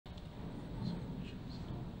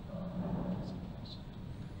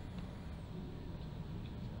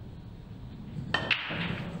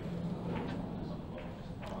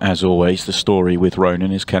as always, the story with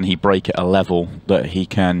Ronan is, can he break at a level that he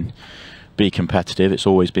can be competitive? It's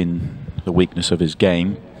always been the weakness of his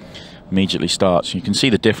game. Immediately starts. You can see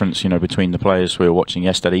the difference, you know, between the players we were watching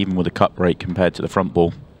yesterday, even with the cut break compared to the front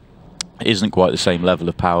ball. It isn't quite the same level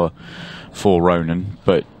of power for Ronan,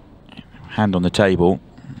 but hand on the table,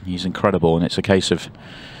 he's incredible, and it's a case of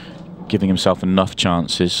giving himself enough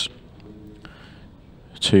chances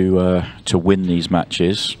to win these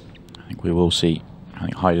matches. I think we will see. I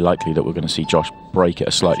think highly likely that we're going to see Josh break at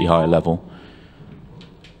a slightly higher level.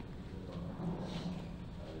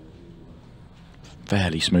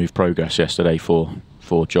 Fairly smooth progress yesterday for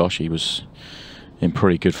Josh. He was in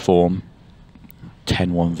pretty good form.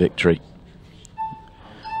 10-1 victory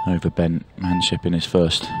over Ben Manship in his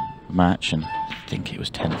first match, and I think it was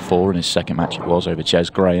 10-4 in his second match it was over Ches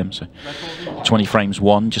Graham. So 20 frames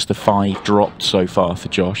won, just the 5 dropped so far for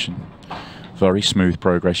Josh, and very smooth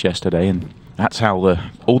progress yesterday. And that's how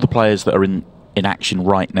all the players that are in action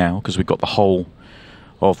right now, because we've got the whole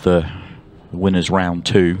of the winners round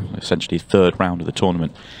 2, essentially the third round of the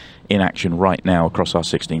tournament, in action right now across our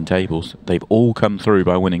 16 tables. They've all come through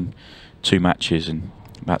by winning 2 matches, and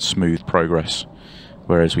that's smooth progress.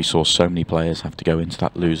 Whereas we saw so many players have to go into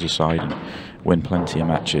that loser side and win plenty of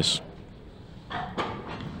matches.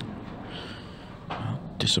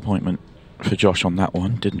 Disappointment for Josh on that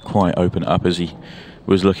one. Didn't quite open it up as he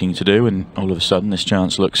was looking to do, and all of a sudden this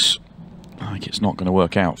chance looks like it's not going to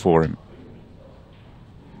work out for him.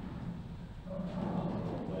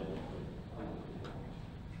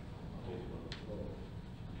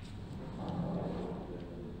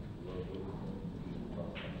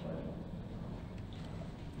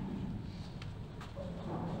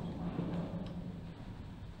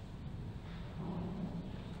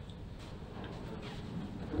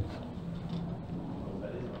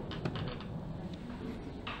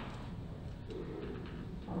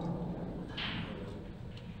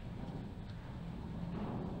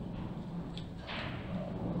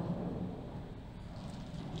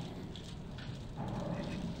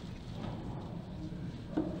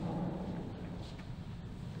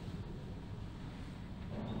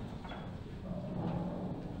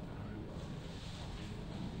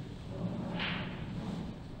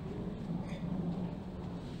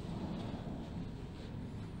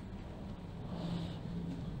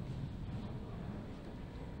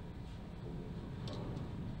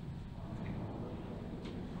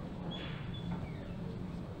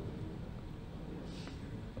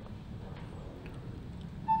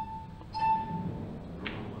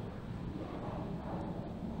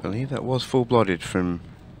 I believe that was full-blooded from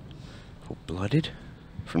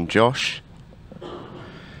Josh,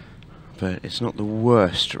 but it's not the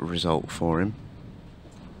worst result for him.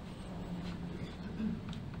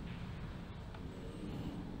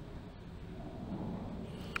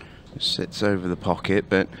 It sits over the pocket,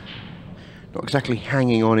 but not exactly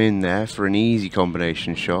hanging on in there for an easy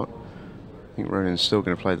combination shot. I think Ronan's still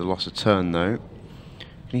going to play the loss of turn though.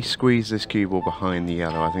 Can he squeeze this cue ball behind the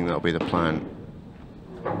yellow? I think that'll be the plan.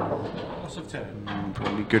 Loss of turn.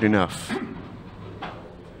 Probably good enough.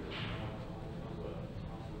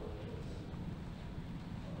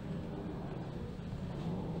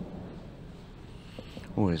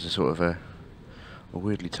 Oh, there's a sort of a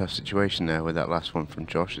weirdly tough situation there with that last one from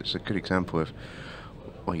Josh. It's a good example of,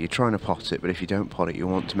 well, you're trying to pot it, but if you don't pot it, you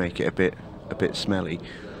want to make it a bit smelly.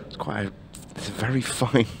 It's it's a very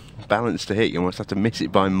fine balance to hit. You almost have to miss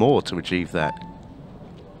it by more to achieve that.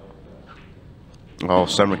 Oh,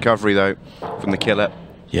 some recovery though from the killer.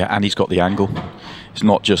 Yeah, and he's got the angle. It's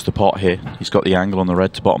not just the pot here. He's got the angle on the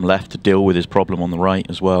red to bottom left to deal with his problem on the right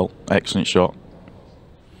as well. Excellent shot.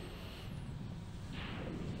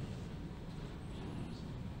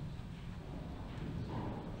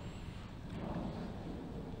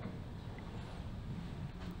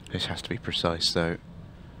 This has to be precise though.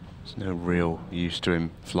 There's no real use to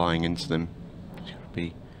him flying into them. He's got to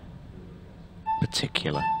be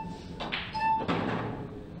particular.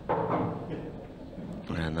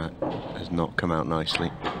 And that has not come out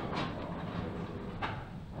nicely.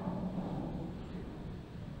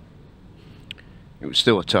 It was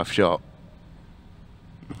still a tough shot.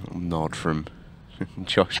 Nod from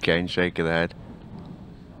Josh Kane, shake of the head.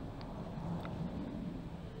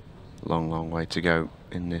 Long way to go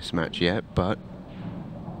in this match yet, but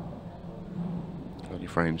early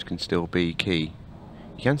frames can still be key.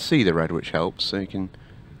 You can see the red, which helps, so you can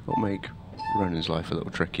help make Ronan's life a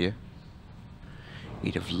little trickier.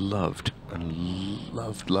 He'd have loved and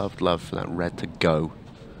loved for that red to go.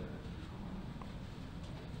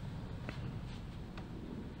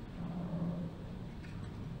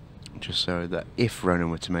 just so that if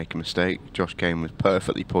Ronan were to make a mistake, Josh Kane was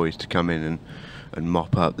perfectly poised to come in and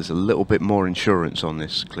mop up. There's a little bit more insurance on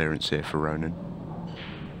this clearance here for Ronan.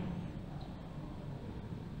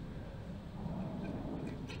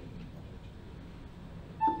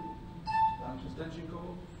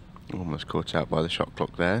 Almost caught out by the shot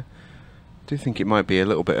clock there. I do think it might be a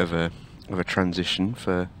little bit of a transition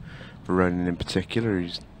for Ronan in particular.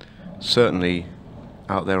 He's certainly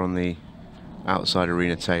out there on the outside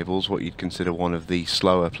arena tables, what you'd consider one of the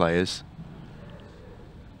slower players.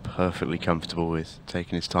 Perfectly comfortable with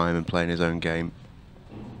taking his time and playing his own game.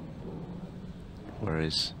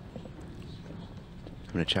 Whereas,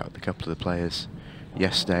 having a chat with a couple of the players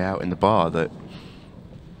yesterday out in the bar, that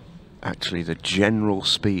actually the general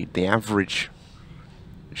speed, the average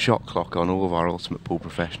shot clock on all of our Ultimate Pool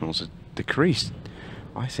professionals has decreased,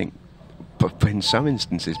 I think, but in some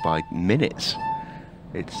instances by minutes.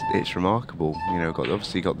 It's remarkable. You know,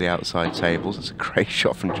 obviously got the outside tables. It's a great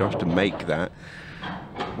shot from Josh to make that.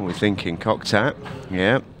 What we're thinking, cock tap.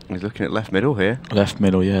 Yeah, he's looking at left middle here. Left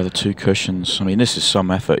middle, yeah, the two cushions. I mean, this is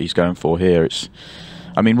some effort he's going for here.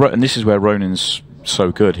 I mean, and this is where Ronan's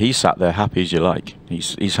so good. He's sat there happy as you like.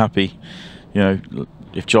 He's happy. You know,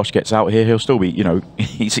 if Josh gets out here, he'll still be, you know,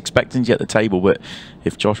 he's expecting to get the table, but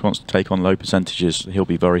if Josh wants to take on low percentages, he'll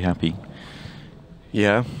be very happy.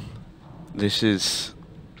 Yeah, this is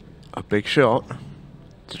a big shot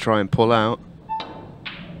to try and pull out.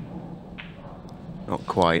 Not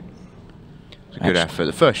quite. It's a good effort.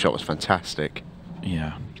 The first shot was fantastic.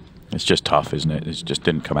 Yeah, it's just tough, isn't it? It just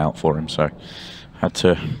didn't come out for him, so had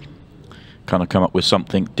to kind of come up with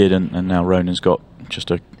something, didn't, and now Ronan's got just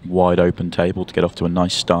a wide open table to get off to a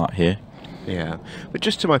nice start here. Yeah, but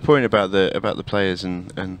just to my point about the players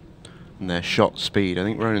and their shot speed, I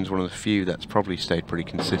think Ronan's one of the few that's probably stayed pretty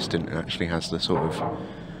consistent and actually has the sort of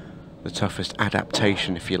the toughest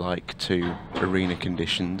adaptation, if you like, to arena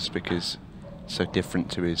conditions, because it's so different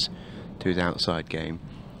to his outside game.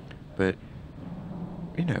 But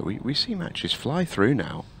you know, we see matches fly through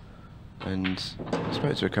now, and I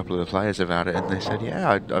spoke to a couple of the players about it, and they said,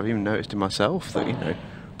 yeah, I've even noticed in myself that, you know, I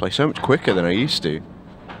play so much quicker than I used to.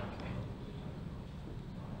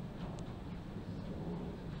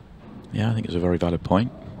 Yeah, I think it's a very valid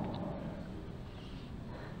point.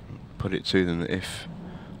 Put it to them that if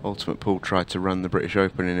Ultimate Pool tried to run the British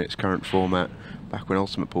Open in its current format back when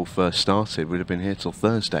Ultimate Pool first started, we'd have been here till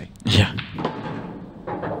Thursday. Yeah.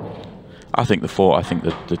 I think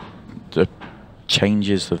the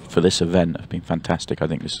changes for this event have been fantastic. I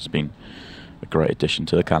think this has been a great addition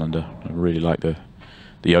to the calendar. I really like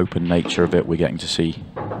the open nature of it. We're getting to see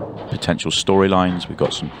potential storylines. We've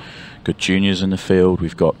got some good juniors in the field.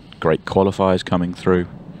 We've got great qualifiers coming through.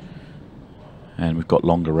 And we've got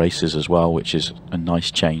longer races as well, which is a nice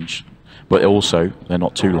change. But also, they're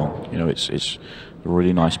not too long. You know, it's a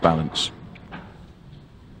really nice balance.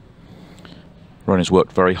 Ronan's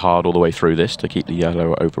worked very hard all the way through this to keep the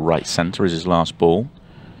yellow over right centre as his last ball.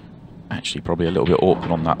 Actually, probably a little bit awkward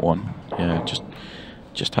on that one. Yeah,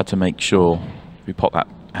 just had to make sure. If we pop that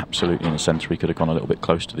absolutely in the centre, he could have gone a little bit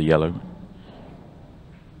close to the yellow.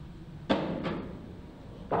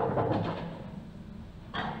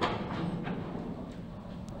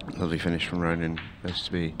 Lovely finish from Ronan, as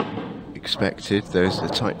to be expected. Those are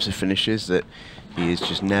the types of finishes that he is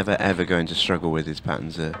just never ever going to struggle with. His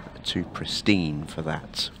patterns are too pristine for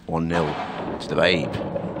that. 1-0 to the Babe.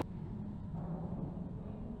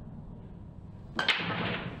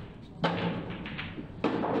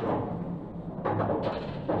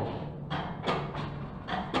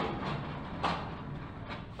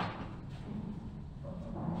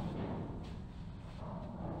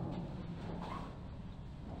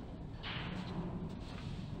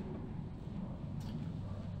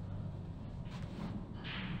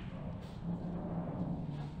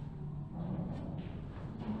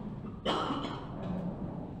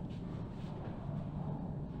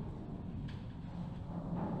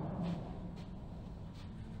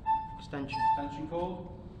 Extension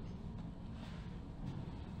call.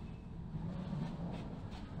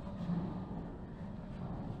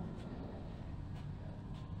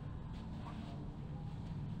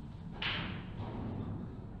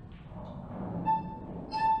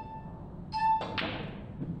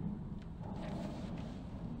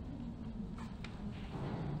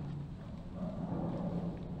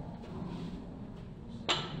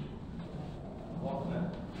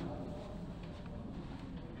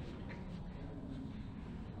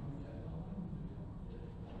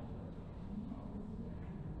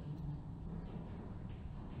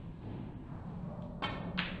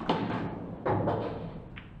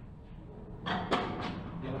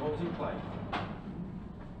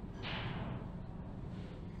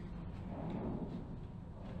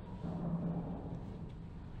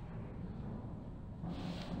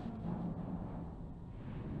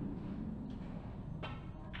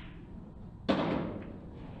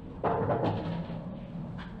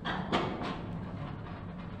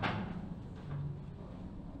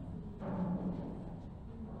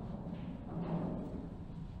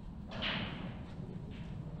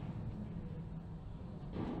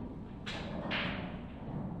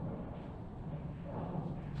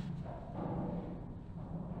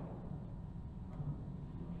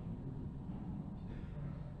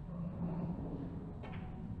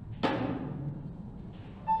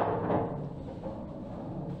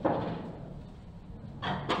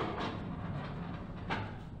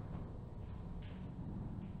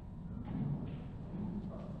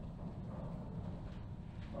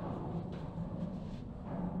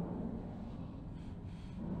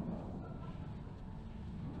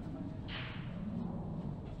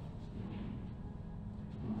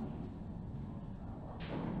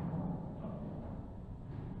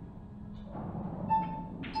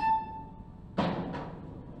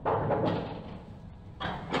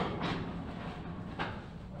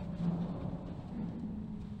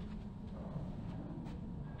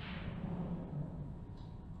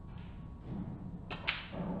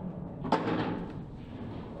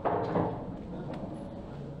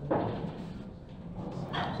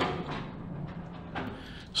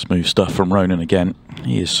 Smooth stuff from Ronan again.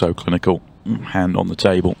 He is so clinical. Hand on the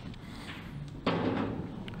table.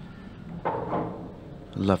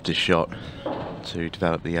 Loved his shot to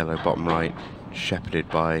develop the yellow bottom right, shepherded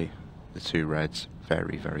by the two reds.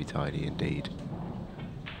 Very, very tidy indeed.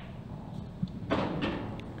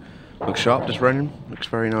 Looks sharp, does Ronan? Looks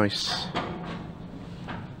very nice.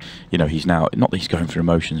 You know, he's now, not that he's going through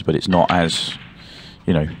emotions, but it's not as,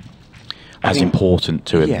 you know, as important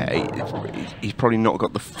to him. Yeah, he's probably not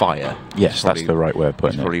got the fire. Yes, that's the right way of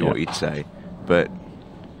putting it. That's probably what you'd say. But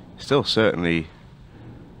still certainly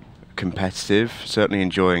competitive, certainly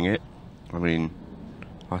enjoying it. I mean,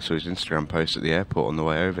 I saw his Instagram post at the airport on the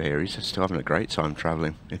way over here. He's still having a great time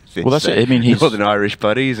travelling. Well, that's it. I mean, he's Northern Irish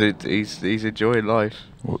buddy. He's enjoying life.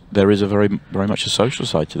 Well, there is a very much a social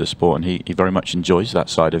side to the sport, and he very much enjoys that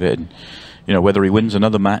side of it. And, you know, whether he wins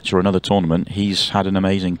another match or another tournament, he's had an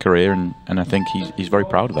amazing career, and I think he's very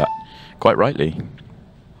proud of that, quite rightly.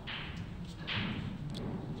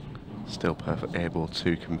 Still perfectly able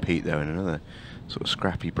to compete though in another sort of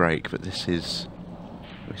scrappy break, but this is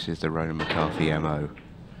the Ronan McCarthy MO.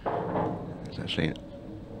 It's actually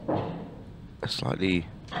a slightly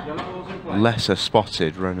lesser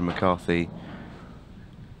spotted Ronan McCarthy.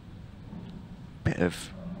 Bit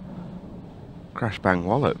of crash bang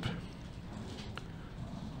wallop.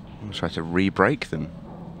 I'm going to try to re-break them.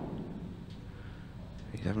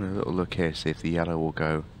 He's having a little look here, see if the yellow will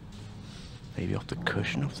go maybe off the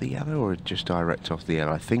cushion of the yellow or just direct off the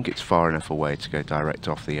yellow. I think it's far enough away to go direct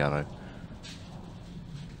off the yellow.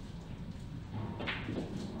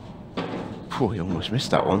 Oh, he almost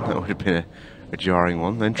missed that one. That would have been a jarring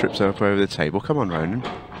one. Then trips up over the table. Come on, Ronan.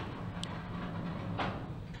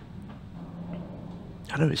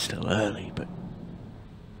 I know it's still early, but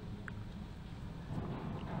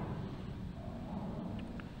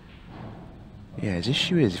yeah, his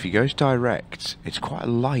issue is if he goes direct, it's quite a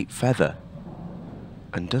light feather.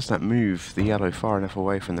 And does that move the yellow far enough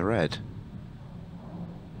away from the red?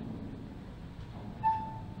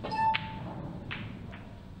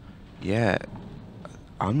 Yeah,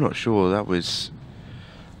 I'm not sure that was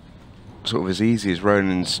sort of as easy as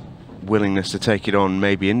Ronan's willingness to take it on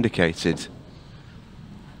maybe indicated.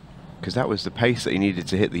 Because that was the pace that he needed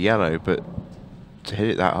to hit the yellow, but to hit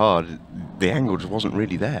it that hard, the angle just wasn't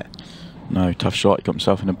really there. No, tough shot. He got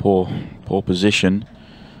himself in a poor position.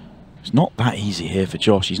 It's not that easy here for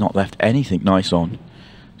Josh. He's not left anything nice on.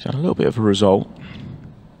 He's had a little bit of a result.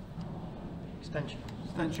 Extension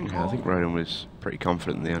Yeah, I think Ronan was pretty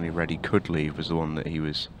confident the only red he could leave was the one that he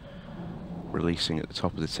was releasing at the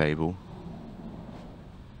top of the table.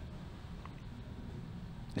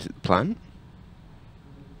 Is it the plan?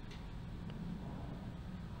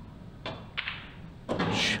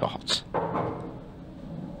 Shot.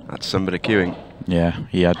 That's somebody queuing. Yeah,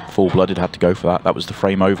 he had full-blooded, had to go for that. That was the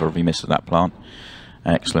frame over if he missed that plant.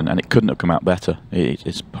 Excellent, and it couldn't have come out better.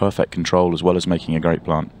 It's perfect control as well as making a great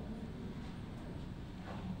plant.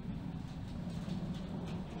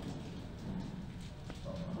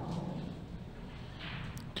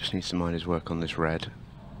 Just needs to mind his work on this red.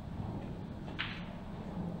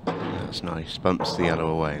 That's nice. Bumps the yellow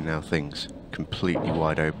away, and now things completely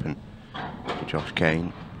wide open for Josh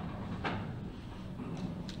Kane.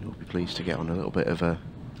 He'll be pleased to get on a little bit of a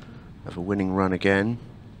winning run again.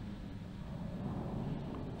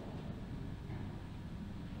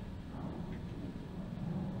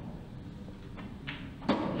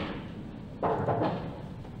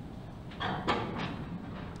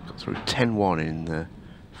 Got through 10-1 in the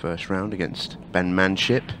first round against Ben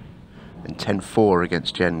Manship, and 10-4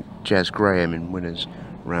 against Jez Graham in winners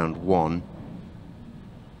round 1.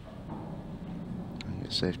 I think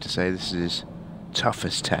it's safe to say this is his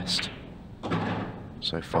toughest test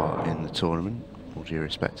so far in the tournament, all due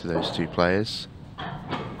respect to those two players.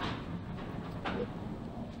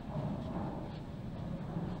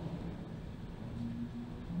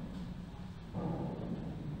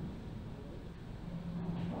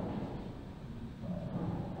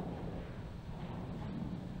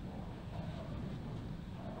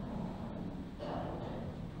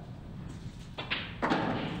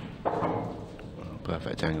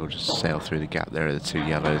 Perfect angle, just sail through the gap there of the two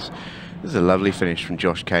yellows. This is a lovely finish from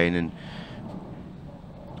Josh Kane, and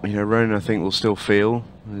you know, Ronan I think will still feel,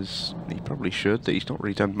 as he probably should, that he's not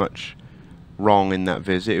really done much wrong in that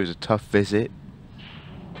visit. It was a tough visit.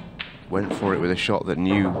 Went for it with a shot that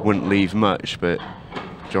knew wouldn't leave much, but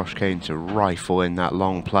Josh Kane to rifle in that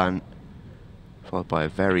long plant, followed by a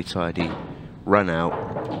very tidy run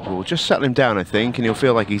out, will just settle him down I think, and he'll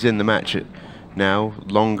feel like he's in the match now.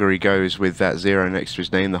 Longer he goes with that 0 next to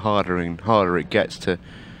his name, the harder and harder it gets to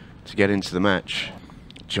get into the match.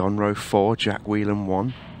 John Rowe 4, Jack Whelan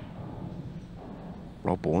 1.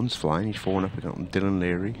 Rob Warren's flying. He's 4-1 up on Dylan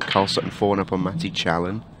Leary. Carl Sutton 4-1 up on Matty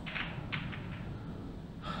Challen.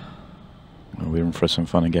 Well, we're in for some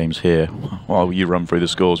fun and games here. While you run through the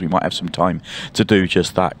scores, we might have some time to do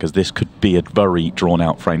just that, because this could be a very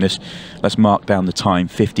drawn-out frame. Let's mark down the time,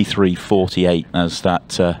 53:48, as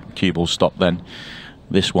that cue ball stopped then.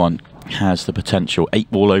 This one has the potential.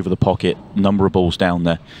 8 ball over the pocket, number of balls down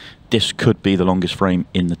there. This could be the longest frame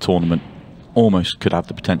in the tournament. Almost could have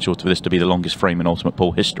the potential for this to be the longest frame in Ultimate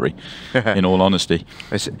Pool history, in all honesty.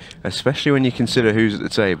 Especially when you consider who's at the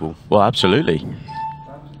table. Well, absolutely.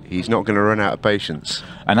 He's not going to run out of patience.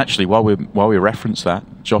 And actually, while we reference that,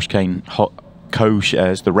 Josh Kane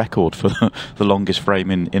co-shares the record for the longest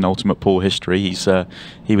frame in Ultimate Pool history.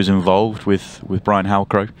 He was involved with Brian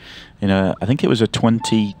Halcrow in I think it was a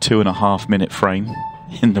 22.5 minute frame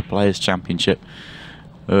in the Players' Championship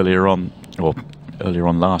earlier on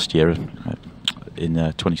last year, in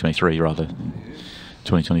 2023 rather,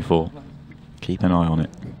 2024. Keep an eye on it.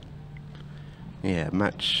 Yeah,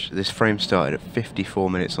 this frame started at 54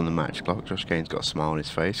 minutes on the match clock. Josh Kane's got a smile on his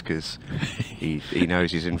face because he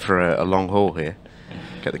knows he's in for a long haul here.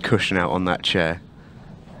 Get the cushion out on that chair.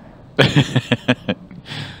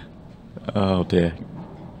 Oh dear.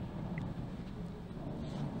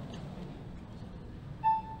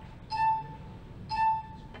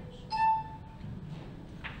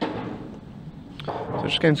 So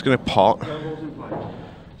Josh Kane's going to pot.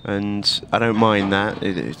 And I don't mind that.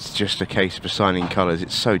 It's just a case of assigning colours.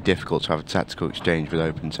 It's so difficult to have a tactical exchange with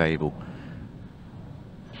open table.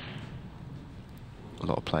 A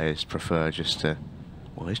lot of players prefer just to...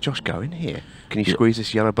 Well, where's Josh going here? Can you squeeze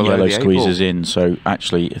this yellow below the 8 ball? Yellow squeezes in, so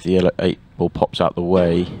actually if the yellow 8 ball pops out the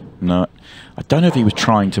way... No, I don't know if he was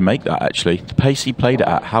trying to make that, actually. The pace he played it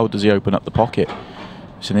at, how does he open up the pocket?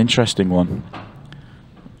 It's an interesting one.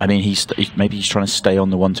 I mean, maybe he's trying to stay on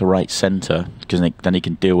the one to right centre, because then he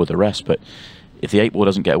can deal with the rest. But if the 8 ball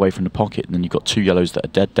doesn't get away from the pocket, then you've got 2 yellows that are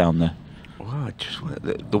dead down there. Wow,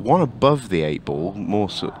 the one above the 8 ball, more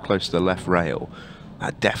sort of close to the left rail,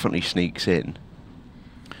 that definitely sneaks in.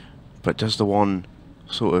 But does the one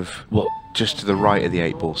sort of just to the right of the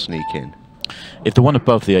 8 ball sneak in? If the one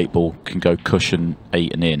above the 8 ball can go cushion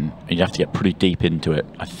 8 and in, you'd have to get pretty deep into it,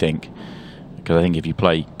 I think. Because I think if you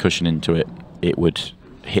play cushion into it, it would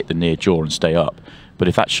hit the near jaw and stay up. But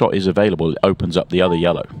if that shot is available, it opens up the other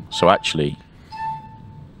yellow. So actually,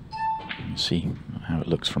 let's see how it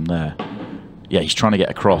looks from there. Yeah, he's trying to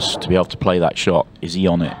get across to be able to play that shot. Is he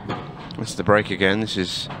on it? That's the break again. This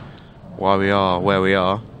is why we are where we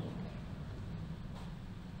are.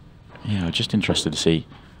 Yeah, I'm just interested to see.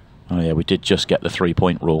 Oh yeah, we did just get the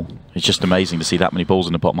 3-point rule. It's just amazing to see that many balls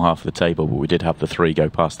in the bottom half of the table, but we did have the 3 go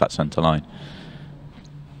past that centre line.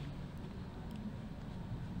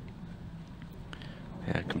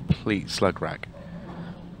 Yeah, complete slug rack.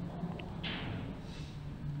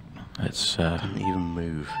 It's didn't even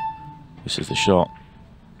move. This is the shot.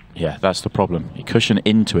 Yeah, that's the problem. You cushion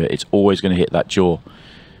into it, it's always going to hit that jaw.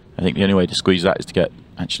 I think the only way to squeeze that is to get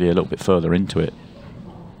actually a little bit further into it.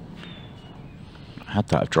 Had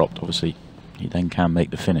that have dropped, obviously, he then can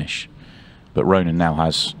make the finish. But Ronan now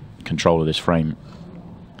has control of this frame.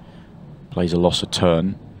 Plays a loss of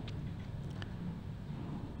turn.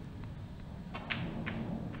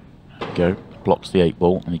 Go, blocks the 8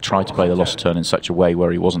 ball, and he tried to play the loss of turn in such a way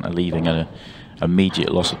where he wasn't leaving an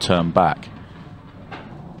immediate loss of turn back.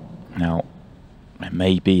 Now, it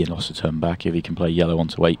may be a loss of turn back if he can play yellow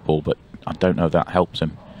onto 8 ball, but I don't know if that helps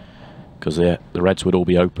him, because the reds would all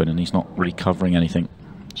be open and he's not really covering anything,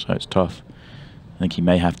 so it's tough. I think he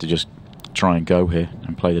may have to just try and go here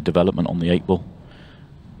and play the development on the 8 ball.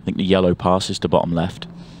 I think the yellow passes to bottom left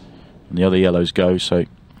and the other yellows go, so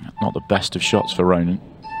not the best of shots for Ronan.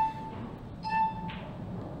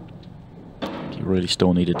 He really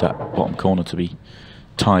still needed that bottom corner to be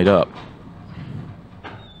tied up.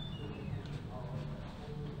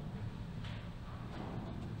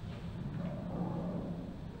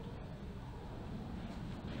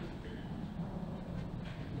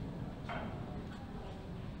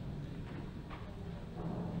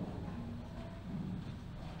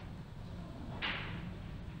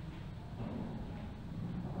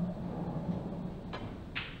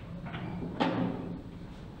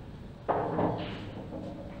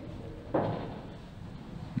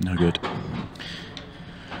 No good.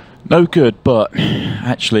 No good, but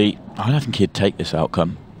actually, I don't think he'd take this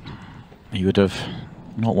outcome. He would have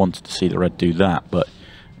not wanted to see the red do that, but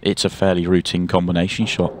it's a fairly routine combination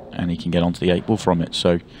shot, and he can get onto the 8 ball from it,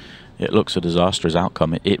 so it looks a disastrous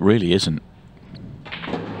outcome. It really isn't.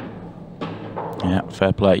 Yeah,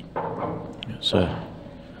 fair play. It's a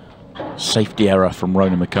safety error from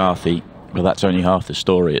Ronan McCarthy. Well, that's only half the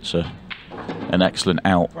story. It's an excellent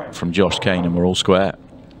out from Josh Kane, and we're all square.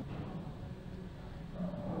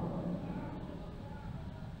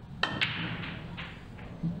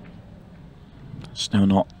 Still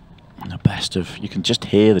not the best of. You can just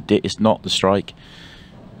hear it's not the strike.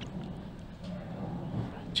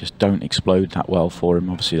 Just don't explode that well for him.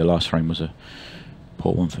 Obviously, the last frame was a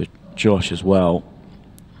poor one for Josh as well.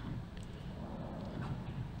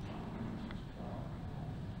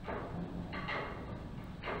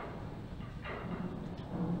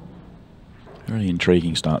 Really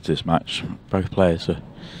intriguing start to this match. Both players have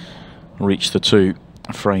reached the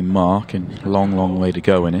 2-frame mark, and a long way to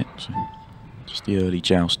go in it. So just the early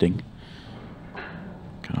jousting.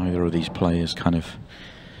 Can either of these players kind of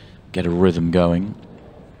get a rhythm going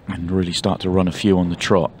and really start to run a few on the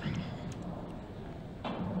trot?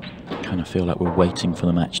 Kind of feel like we're waiting for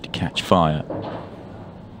the match to catch fire.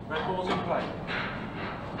 Red ball's in play.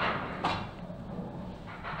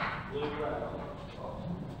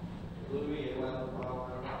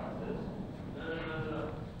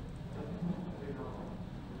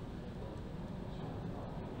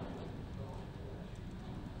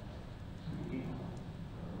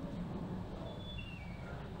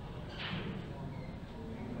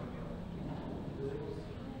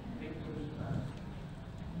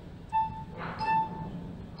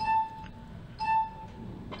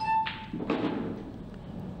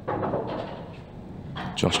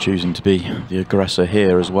 Josh choosing to be the aggressor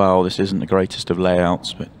here as well. This isn't the greatest of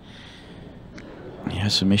layouts, but he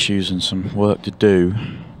has some issues and some work to do.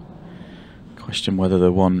 Question whether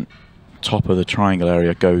the one top of the triangle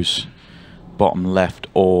area goes bottom left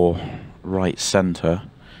or right centre.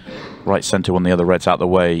 Right centre when the other red's out the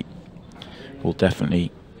way will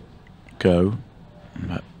definitely go.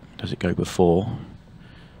 But does it go before?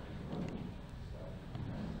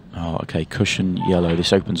 Oh, okay, cushion yellow.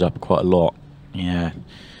 This opens up quite a lot. Yeah.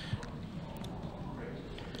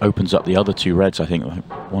 Opens up the other two reds, I think.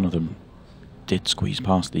 One of them did squeeze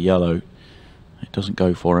past the yellow. It doesn't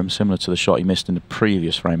go for him, similar to the shot he missed in the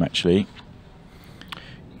previous frame, actually.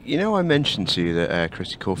 You know, I mentioned to you that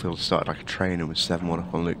Christy Caulfield started like a trainer with 7-1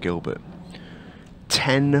 up on Luke Gilbert.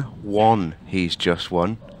 10-1 he's just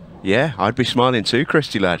won. Yeah, I'd be smiling too,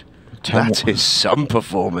 Christy lad. That is some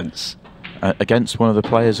performance. Against one of the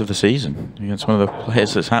players of the season, against one of the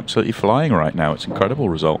players that's absolutely flying right now. It's an incredible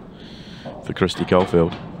result for Christy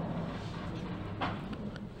Caulfield.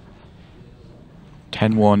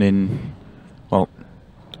 10-1 in, well,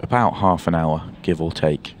 about half an hour, give or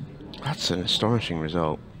take. That's an astonishing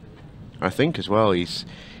result. I think as well, it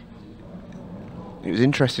was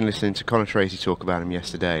interesting listening to Conor Tracy talk about him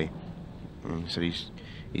yesterday. He said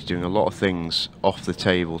he's doing a lot of things off the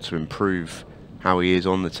table to improve how he is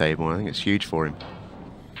on the table, and I think it's huge for him.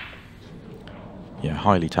 Yeah,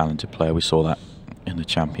 highly talented player. We saw that in the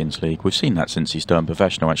Champions League. We've seen that since he's turned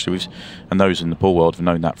professional, actually. And those in the pool world have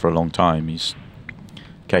known that for a long time. He's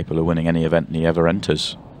capable of winning any event he ever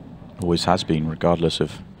enters. Always has been, regardless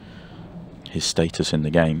of his status in the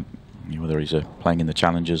game, whether he's playing in the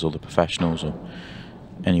Challengers or the Professionals or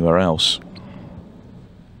anywhere else.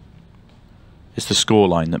 It's the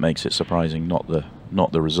scoreline that makes it surprising, not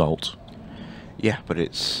the result. Yeah, but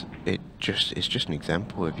it's just an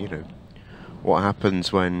example of, you know, what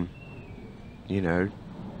happens when, you know,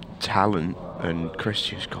 talent, and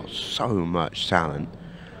Christian's got so much talent.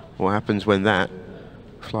 What happens when that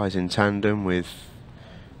flies in tandem with,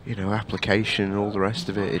 you know, application and all the rest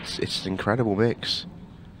of it? It's an incredible mix.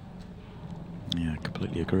 Yeah, I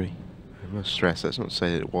completely agree. I must stress, that's not to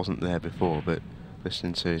say that it wasn't there before, but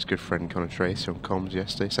listening to his good friend Conor Tracy on comms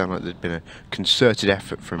yesterday, sounded like there'd been a concerted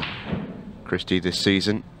effort from Christy this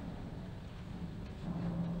season.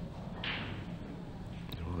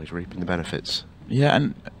 Oh, he's reaping the benefits. Yeah,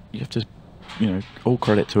 and you have to, you know, all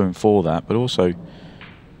credit to him for that, but also,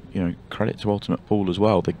 you know, credit to Ultimate Pool as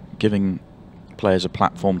well. They're giving players a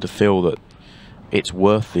platform to feel that it's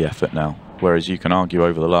worth the effort now, whereas you can argue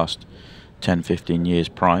over the last 10-15 years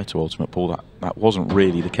prior to Ultimate Pool that wasn't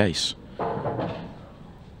really the case.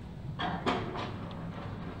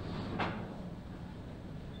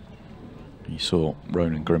 You saw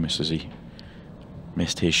Ronan grimace as he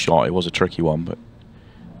missed his shot. It was a tricky one, but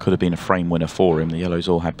could have been a frame winner for him. The yellows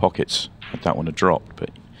all had pockets had that one have dropped, but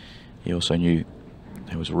he also knew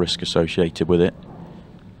there was a risk associated with it.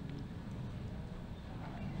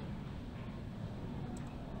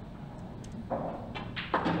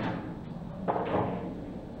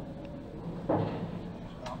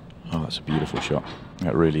 Oh, that's a beautiful shot.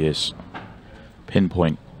 That really is.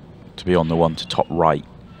 Pinpoint to be on the one to top right,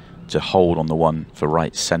 to hold on the one for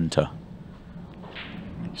right centre.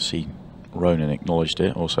 You see Ronan acknowledged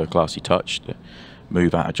it. Also classy touch to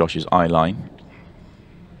move out of Josh's eye line.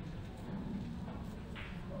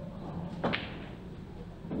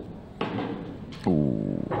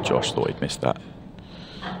 Ooh, Josh thought he'd missed that.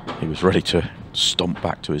 He was ready to stomp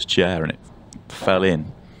back to his chair and it fell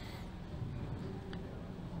in.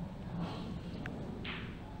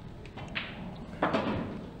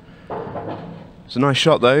 It's a nice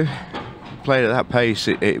shot though. Played at that pace,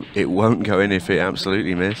 it won't go in if it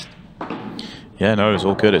absolutely missed. Yeah, no, it's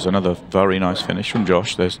all good. It's another very nice finish from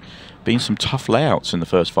Josh. There's been some tough layouts in the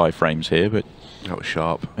first 5 frames here, but that was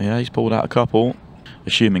sharp. Yeah, he's pulled out a couple.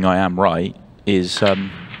 Assuming I am right, it is an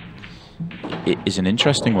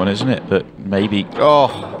interesting one, isn't it? But maybe.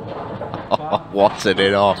 Oh, what's it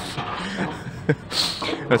off?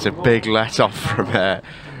 That's a big let off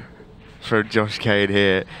from Josh Kane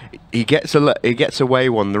here. He gets away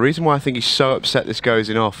one. The reason why I think he's so upset this goes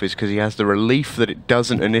in off is because he has the relief that it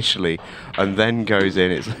doesn't initially, and then goes in.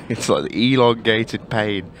 It's like the elongated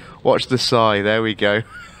pain. Watch the sigh. There we go.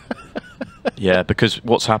 Yeah, because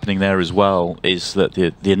what's happening there as well is that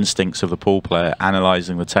the instincts of the pool player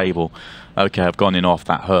analysing the table. Okay, I've gone in off.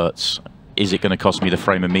 That hurts. Is it going to cost me the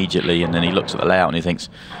frame immediately? And then he looks at the layout and he thinks,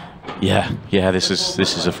 yeah, this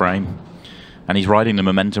is a frame. And he's riding the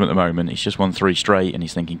momentum at the moment. He's just won 3 straight, and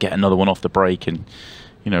he's thinking, get another one off the break and,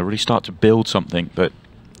 you know, really start to build something. But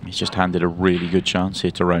he's just handed a really good chance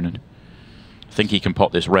here to Ronan. I think he can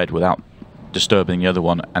pop this red without disturbing the other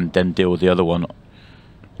one and then deal with the other one.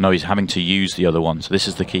 No, he's having to use the other one. So this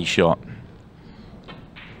is the key shot.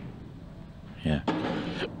 Yeah.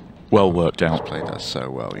 Well worked out. He's played that so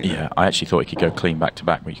well. Yeah, I actually thought he could go clean back to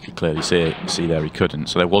back, but you could clearly see there he couldn't.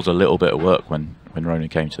 So there was a little bit of work when Ronan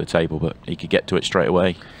came to the table, but he could get to it straight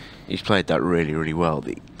away. He's played that really, really well.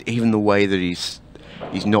 Even the way that he's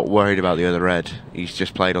not worried about the other red. He's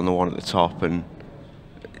just played on the one at the top, and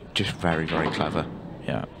just very, very clever.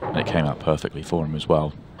 Yeah, and it came out perfectly for him as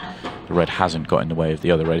well. The red hasn't got in the way of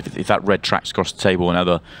the other red. If that red tracks across the table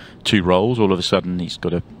another 2 rolls, all of a sudden he's got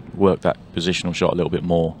to work that positional shot a little bit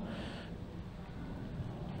more.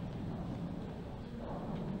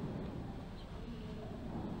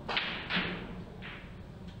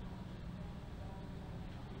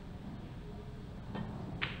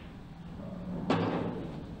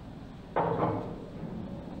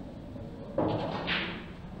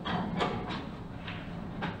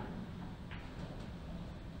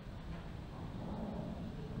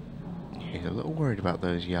 He's a little worried about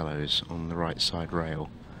those yellows on the right side rail.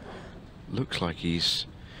 Looks like he's...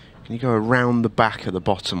 Can you go around the back of the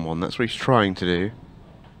bottom one? That's what he's trying to do.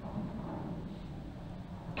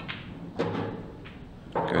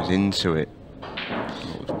 Goes into it.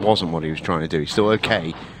 Well, it wasn't what he was trying to do. He's still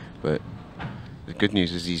okay, but the good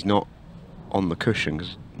news is he's not on the cushion,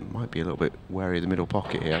 because he might be a little bit wary of the middle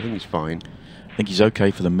pocket here. I think he's fine. I think he's okay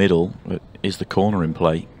for the middle, but is the corner in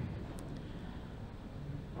play?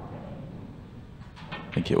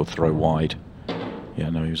 I think it will throw wide. Yeah,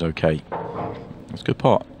 no, he was okay. That's a good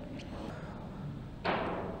pot.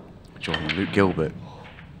 John Luke Gilbert.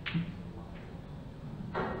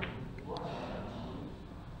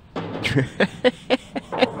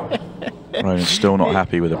 Ronan's still not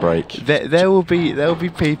happy with the break. There will be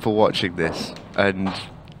people watching this, and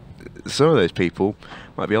some of those people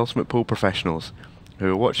might be ultimate pool professionals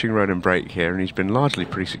who are watching Ronan break here, and he's been largely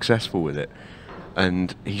pretty successful with it,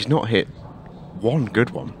 and he's not hit one good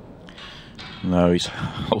one. No, he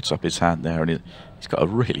holds up his hand there, and he's got a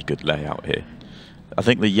really good layout here. I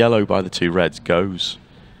think the yellow by the 2 reds goes,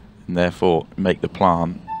 and therefore make the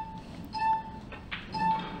plant.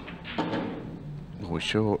 Oh, he's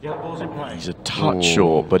short. He's a touch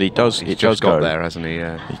short, but it does go go there, hasn't he?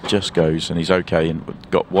 Yeah. It just goes, and he's okay, and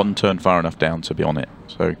got 1 turn far enough down to be on it.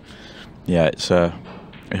 So, yeah, it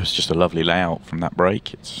was just a lovely layout from that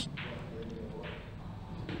break.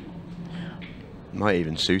 Might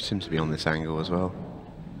even suit him to be on this angle as well.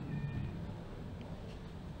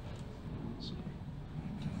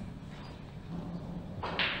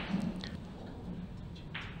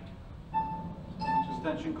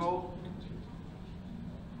 Suspension call.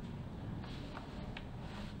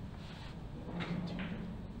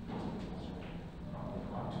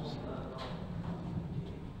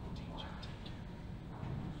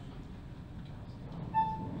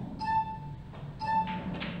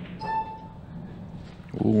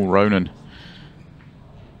 Ooh, Ronan.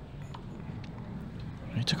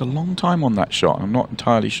 He took a long time on that shot. I'm not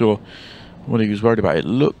entirely sure what he was worried about. It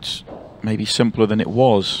looked maybe simpler than it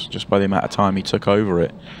was, just by the amount of time he took over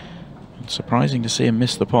it. It's surprising to see him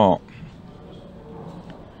miss the pot.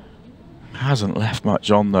 Hasn't left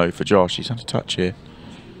much on, though, for Josh. He's had a touch here.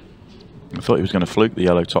 I thought he was going to fluke the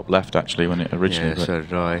yellow top left actually when it originally. Yeah, so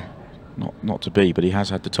did I. Not to be, but he has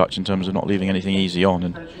had the touch in terms of not leaving anything easy on,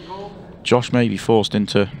 and Josh may be forced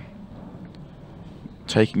into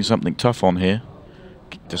taking something tough on here.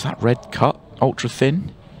 Does that red cut ultra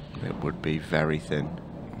thin? It would be very thin.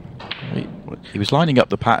 He was lining up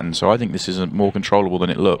the pattern, so I think this is more controllable than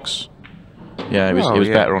it looks. Yeah, he was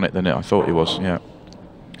better on it than I thought he was. Yeah.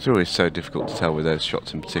 It's always so difficult to tell with those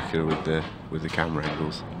shots, in particular with the camera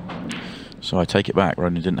angles. So I take it back.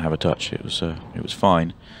 Ronan didn't have a touch. It was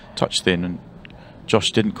fine. Touch thin, and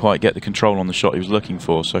Josh didn't quite get the control on the shot he was looking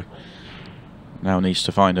for. So now needs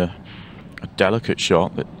to find a delicate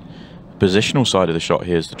shot. The positional side of the shot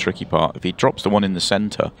here is the tricky part. If he drops the one in the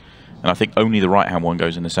centre, and I think only the right-hand one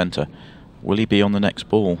goes in the centre, will he be on the next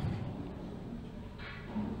ball?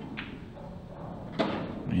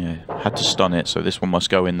 Yeah, had to stun it, so this one must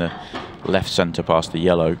go in the left centre past the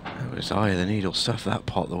yellow. It was eye of the needle stuff, that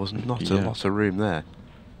pot. There was not a lot of room there.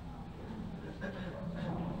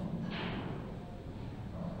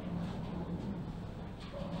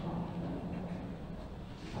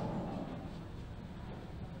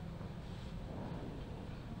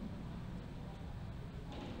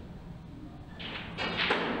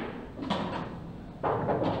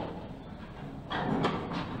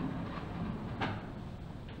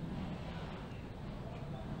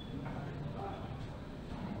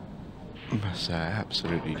 I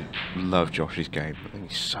absolutely love Josh's game. I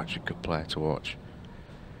think he's such a good player to watch.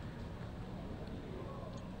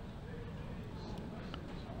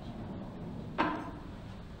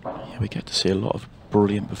 Yeah, we get to see a lot of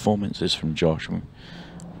brilliant performances from Josh. I mean,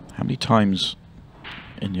 how many times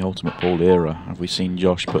in the Ultimate Pool era have we seen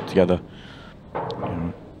Josh put together, you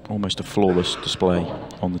know, almost a flawless display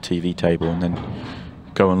on the TV table and then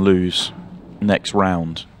go and lose next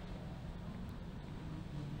round?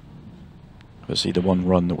 See, the one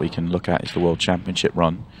run that we can look at is the World Championship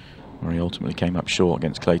run, where he ultimately came up short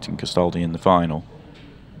against Clayton Castaldi in the final.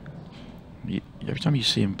 Every time you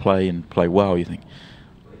see him play and play well, you think,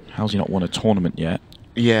 how's he not won a tournament yet?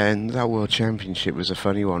 Yeah, and that World Championship was a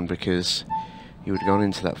funny one because he would have gone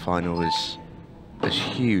into that final as a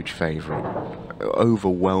huge favourite,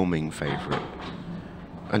 overwhelming favourite.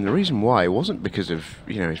 And the reason why wasn't because of,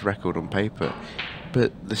 you know, his record on paper,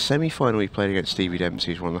 but the semi-final he played against Stevie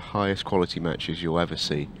Dempsey is one of the highest quality matches you'll ever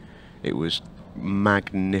see. It was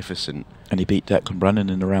magnificent. And he beat Declan Brennan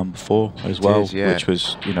in the round before as well, yeah. Which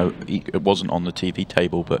was, you know, it wasn't on the TV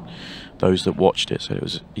table, but those that watched it said it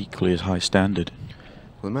was equally as high standard.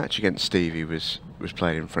 Well, the match against Stevie was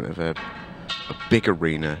played in front of a big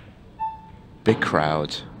arena, big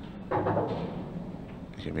crowd.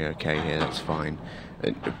 He's going to be okay here, that's fine.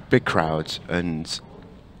 A big crowd, and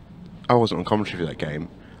I wasn't on commentary for that game,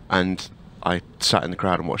 and I sat in the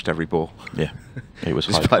crowd and watched every ball. Yeah, it was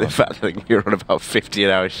despite the fact that we were on about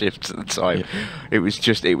 50-hour shifts at the time. Yeah. It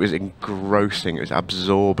was engrossing, it was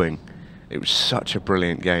absorbing. It was such a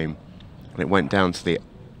brilliant game. And it went down to the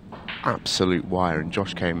absolute wire, and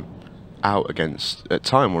Josh came out against, at the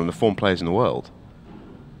time, one of the form players in the world.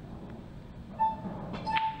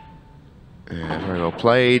 Yeah, very well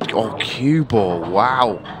played. Oh, cue ball,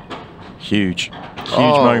 wow. Huge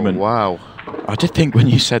moment. Wow. I did think when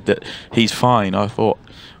you said that he's fine, I thought,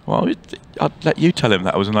 well, I'd let you tell him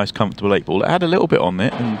that was a nice, comfortable 8-ball. It had a little bit on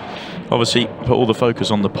it, and obviously put all the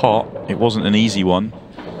focus on the pot. It wasn't an easy one.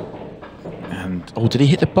 And oh, did he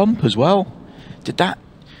hit the bump as well? Did that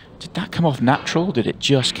come off natural? Did it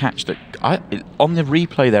just catch the? On the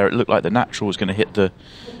replay there, it looked like the natural was going to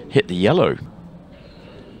hit the yellow.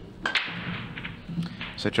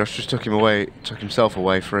 So Josh just took himself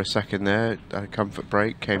away for a second there, had a comfort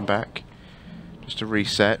break, came back, just to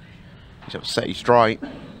reset. He's upset, he's right.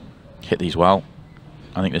 Hit these well.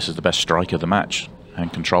 I think this is the best strike of the match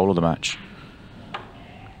and control of the match.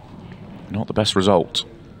 Not the best result,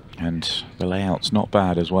 and the layout's not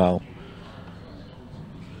bad as well.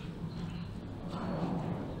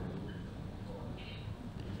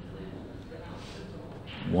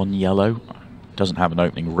 One yellow, doesn't have an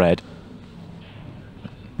opening red.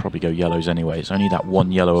 Probably go yellows anyway. It's only that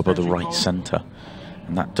one yellow above the right centre,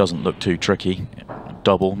 and that doesn't look too tricky.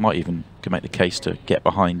 Double, might even can make the case to get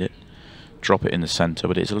behind it, drop it in the centre,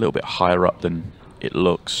 but it's a little bit higher up than it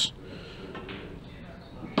looks.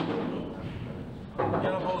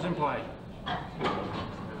 Yellow ball's in play.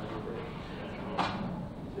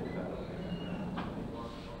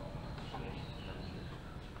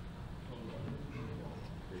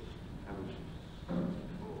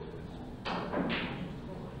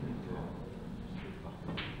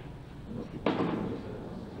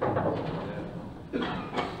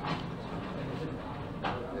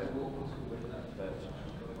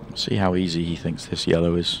 See how easy he thinks this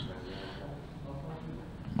yellow is.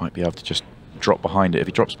 Might be able to just drop behind it. If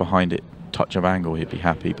he drops behind it, touch of angle, he'd be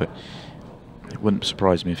happy, but it wouldn't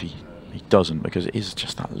surprise me if he doesn't, because it is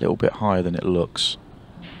just that little bit higher than it looks.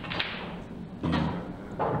 Yeah.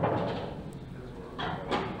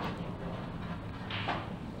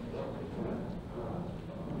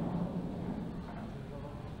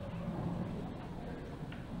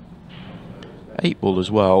 Eight ball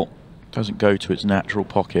as well doesn't go to its natural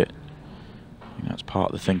pocket. I think that's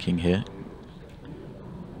part of the thinking here.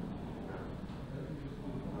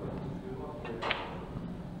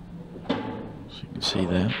 So you can see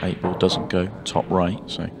there, eight ball doesn't go top right,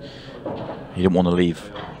 so he didn't want to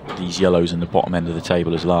leave these yellows in the bottom end of the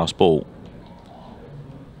table as last ball.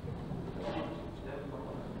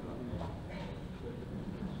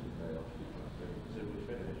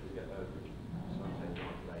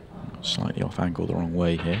 Slightly off angle the wrong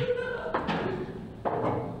way here.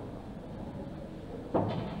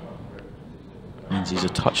 Means he's a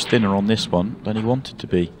touch thinner on this one than he wanted to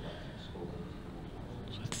be.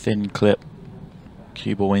 So thin clip,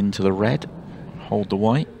 cue ball into the red, hold the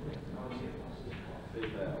white. He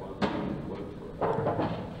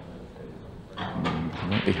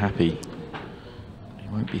won't be happy. He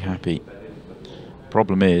won't be happy.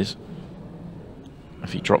 Problem is,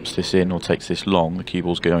 if he drops this in or takes this long, the cue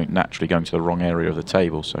ball's naturally going to the wrong area of the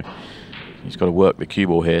table, so he's got to work the cue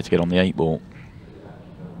ball here to get on the eight ball.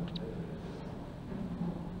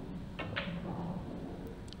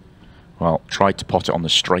 Well, tried to pot it on the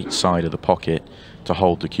straight side of the pocket to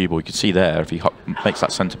hold the cue ball. You can see there, if he makes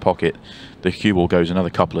that centre pocket, the cue ball goes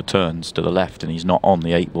another couple of turns to the left and he's not on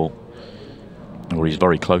the eight ball. Or he's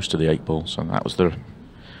very close to the eight ball, so that was the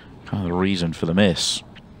kind of the reason for the miss.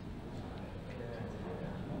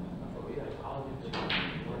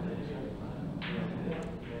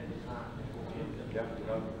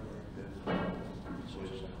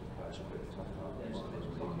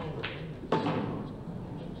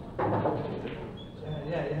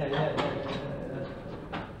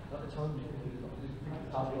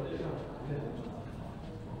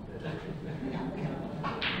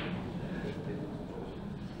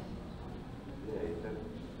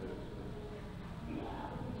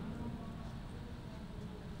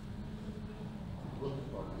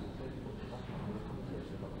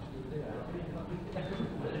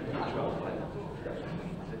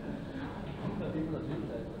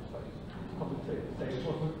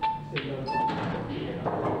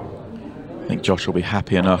 I think Josh will be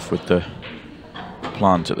happy enough with the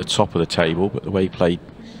plant at the top of the table, but the way he played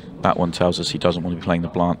that one tells us he doesn't want to be playing the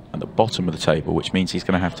plant at the bottom of the table, which means he's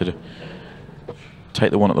going to have to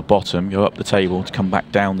take the one at the bottom, go up the table to come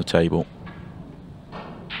back down the table.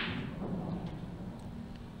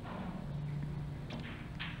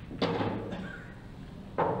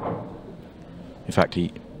 In fact,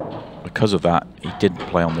 because of that, he didn't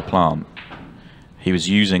play on the plant. He was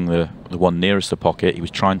using the one nearest the pocket. He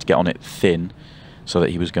was trying to get on it thin so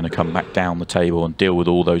that he was going to come back down the table and deal with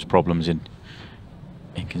all those problems in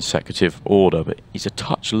consecutive order. But he's a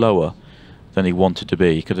touch lower than he wanted to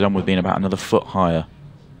be. He could have done with being about another foot higher.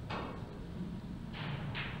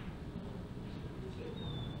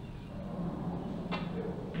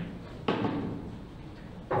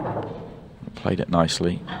 Played it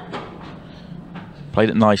nicely.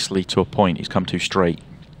 Played it nicely to a point. He's come too straight.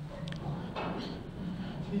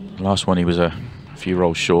 Last one he was a few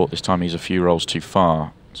rolls short. This time he's a few rolls too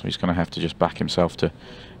far. So he's going to have to just back himself to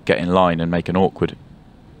get in line and make an awkward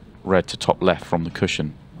red to top left from the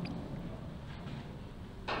cushion.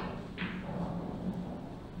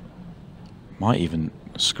 Might even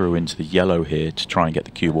screw into the yellow here to try and get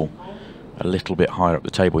the cue ball a little bit higher up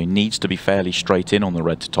the table. He needs to be fairly straight in on the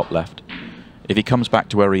red to top left. If he comes back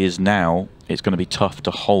to where he is now, it's going to be tough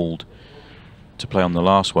to hold to play on the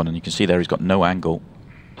last one. And you can see there he's got no angle.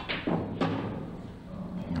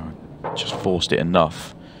 Just forced it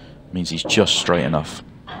enough. Means he's just straight enough.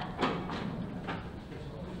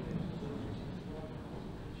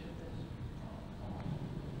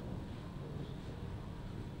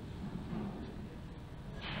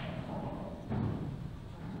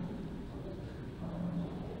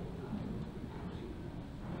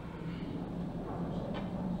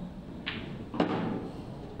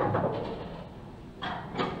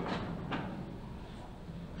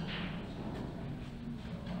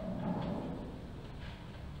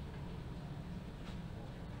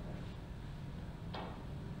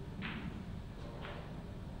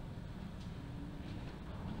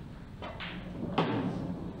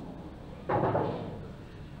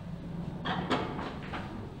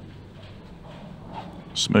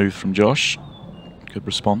 Smooth from Josh. Good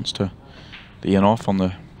response to the in-off on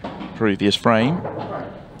the previous frame.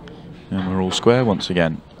 And we're all square once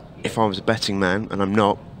again. If I was a betting man, and I'm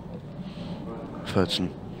not, I've heard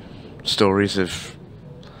some stories of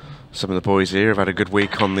some of the boys here have had a good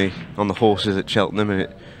week on the horses at Cheltenham, and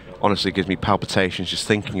it honestly gives me palpitations just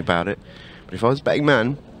thinking about it. But if I was a betting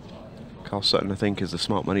man, Carl Sutton, I think, is the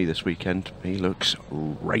smart money this weekend. He looks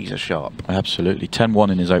razor sharp. Absolutely.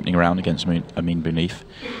 10-1 in his opening round against Amin Bunif,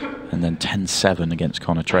 and then 10-7 against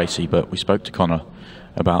Connor Tracy. But we spoke to Connor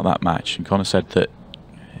about that match, and Connor said that,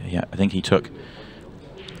 yeah, I think he took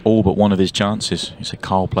all but one of his chances. He said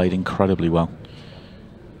Carl played incredibly well.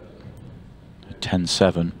 A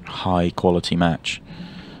 10-7, high quality match.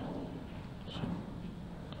 So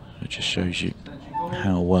it just shows you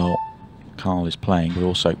how well Carl is playing, but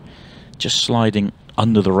also just sliding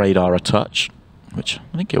under the radar a touch, which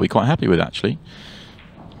I think he'll be quite happy with, actually.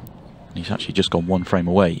 He's actually just gone one frame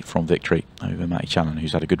away from victory over Matty Challen,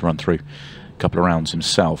 who's had a good run through a couple of rounds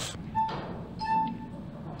himself.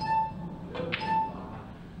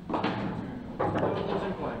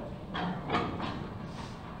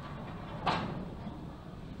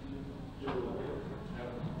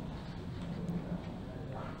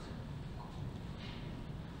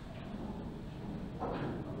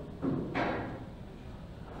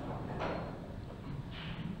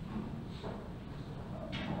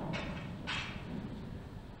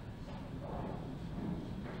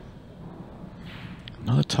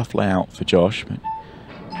 Another tough layout for Josh, but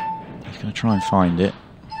he's going to try and find it.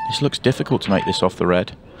 This looks difficult to make this off the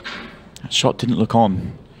red. That shot didn't look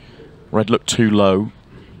on. Red looked too low.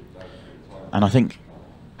 And I think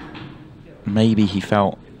maybe he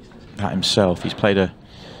felt that himself. He's played a...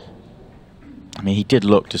 I mean, he did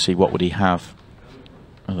look to see what would he have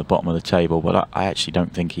at the bottom of the table, but I actually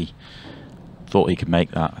don't think he thought he could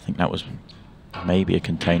make that. I think that was maybe a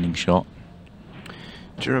containing shot.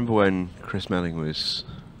 Do you remember when Chris Melling was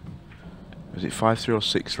it 5-3 or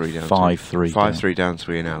 6-3 down? 5-3. 5-3 down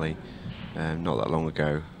to Ian Alley, not that long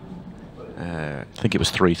ago. I think it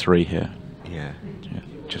was 3-3 here. Yeah,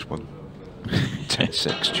 just one.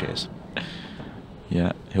 10-6, cheers.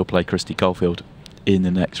 Yeah, he'll play Christy Caulfield in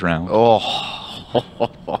the next round. Oh,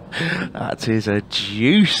 that is a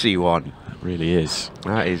juicy one. It really is.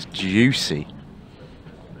 That is juicy.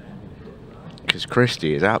 Because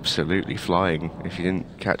Christie is absolutely flying. If you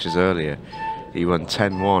didn't catch us earlier, he won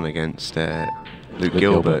 10-1 against Luke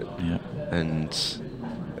Gilbert. Yeah. And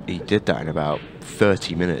he did that in about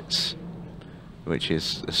 30 minutes, which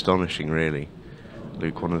is astonishing, really.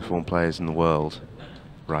 Luke, one of the form players in the world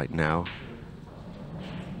right now.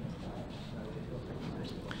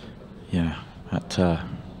 Yeah,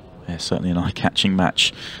 certainly an eye-catching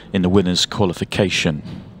match in the winners' qualification.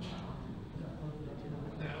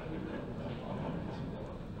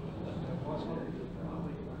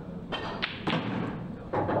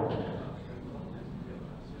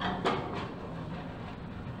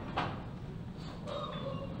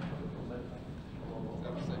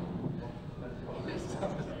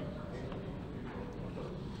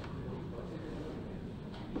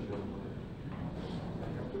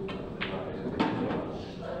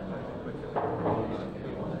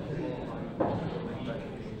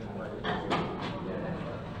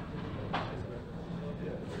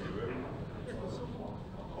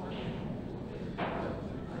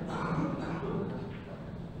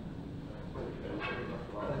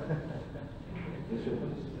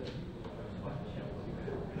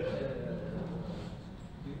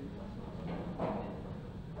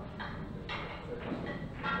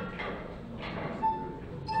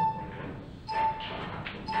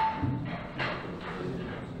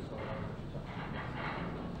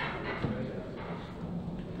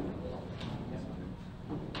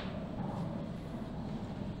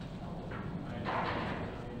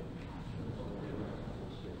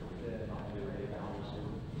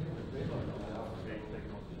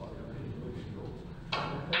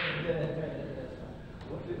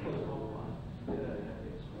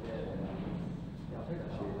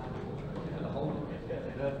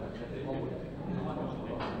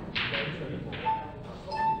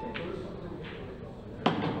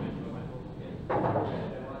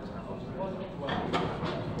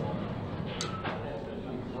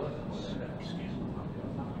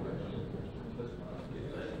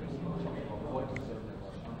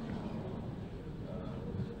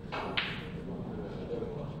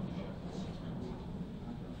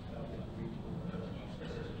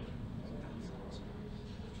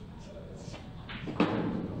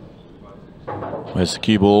 Where's the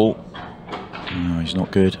cue ball? No, he's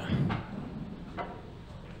not good.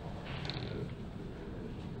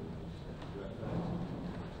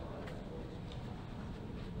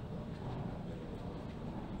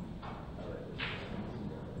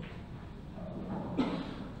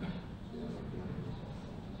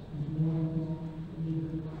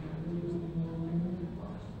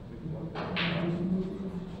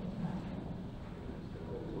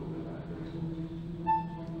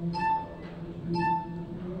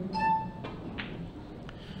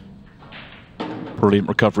 Brilliant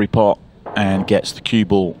recovery pot and gets the cue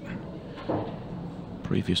ball.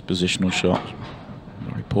 Previous positional shot.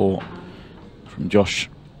 Very poor from Josh.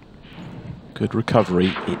 Good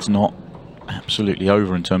recovery. It's not absolutely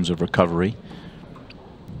over in terms of recovery.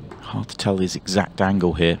 Hard to tell his exact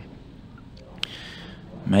angle here.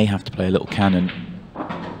 May have to play a little cannon.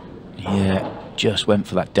 Yeah, just went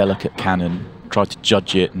for that delicate cannon. Tried to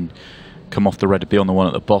judge it and come off the red to be on the one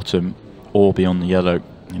at the bottom or be on the yellow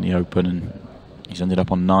in the open, and he's ended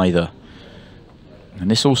up on neither. And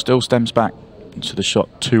this all still stems back to the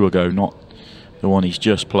shot 2 ago, not the one he's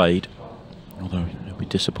just played. Although he'll be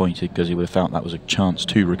disappointed because he would have felt that was a chance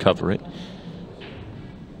to recover it.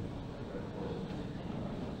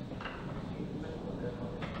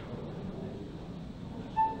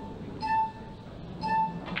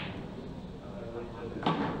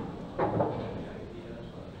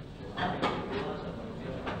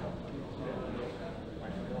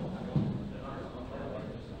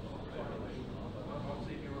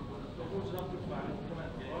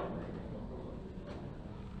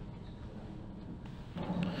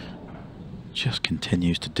 Just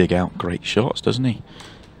continues to dig out great shots, doesn't he?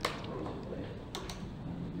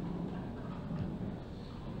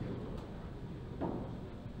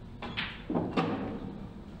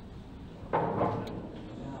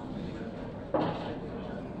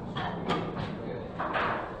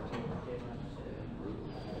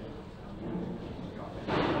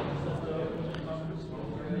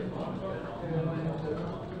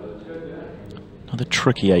 Another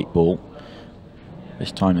tricky 8-ball.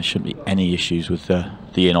 This time there shouldn't be any issues with the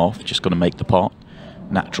in-off. Just got to make the pot.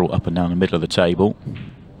 Natural up and down the middle of the table.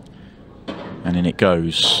 And in it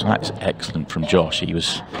goes. That's excellent from Josh. He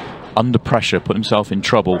was under pressure, put himself in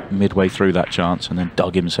trouble midway through that chance and then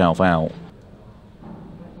dug himself out.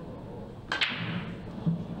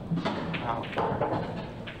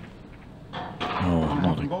 Oh,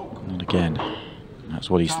 not again. That's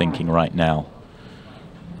what he's thinking right now.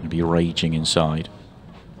 He'll be raging inside.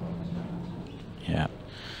 Yeah,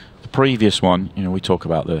 the previous one, you know, we talk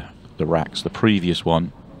about the racks. The previous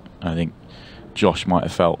one, I think Josh might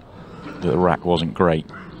have felt that the rack wasn't great.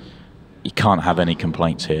 He can't have any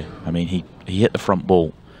complaints here. I mean, he hit the front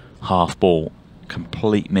ball, half ball,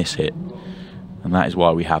 complete miss hit, and that is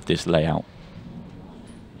why we have this layout.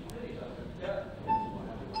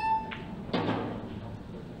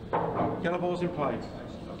 Yellow ball's in play.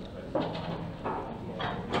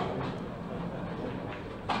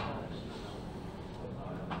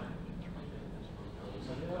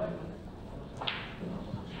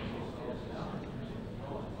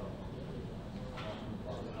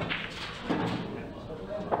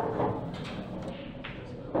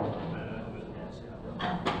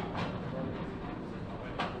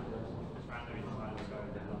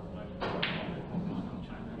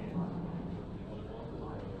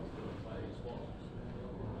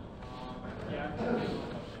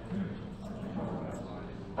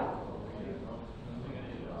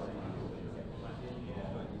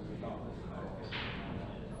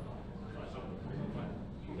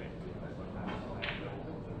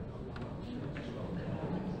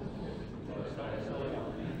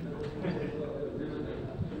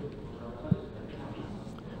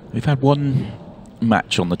 We've had one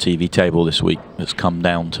match on the TV table this week that's come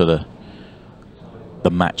down to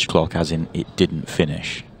the match clock, as in it didn't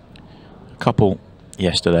finish. A couple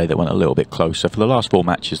yesterday that went a little bit closer. For the last 4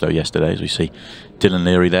 matches, though, yesterday, as we see Dylan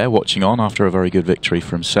Leary there watching on after a very good victory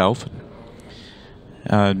for himself.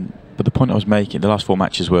 But the point I was making, the last 4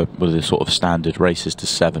 matches were the sort of standard races to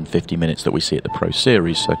 7, 50 minutes that we see at the Pro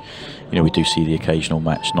Series. So, you know, we do see the occasional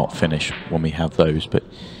match not finish when we have those. But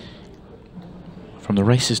from the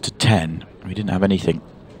races to 10, we didn't have anything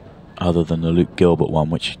other than the Luke Gilbert one,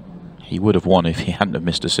 which he would have won if he hadn't have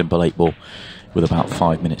missed a simple 8-ball with about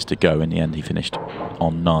 5 minutes to go. In the end, he finished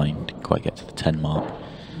on 9, didn't quite get to the 10 mark.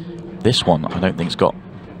 This one, I don't think it's got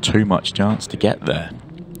too much chance to get there.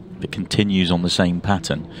 If it continues on the same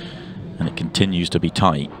pattern and it continues to be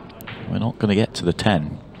tight, we're not going to get to the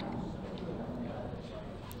 10.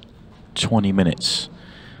 20 minutes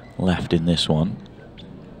left in this one,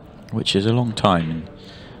 which is a long time in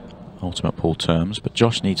ultimate pool terms, but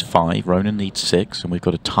Josh needs 5, Ronan needs 6, and we've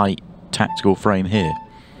got a tight tactical frame here.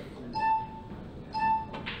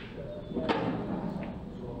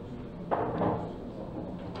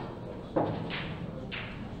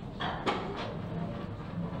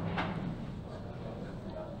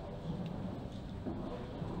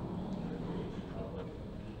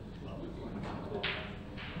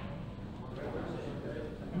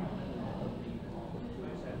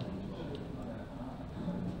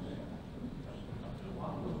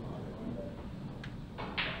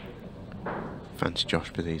 fancy Josh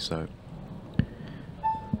for these though.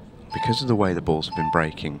 Because of the way the balls have been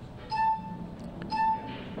breaking,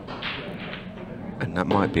 and that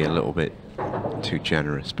might be a little bit too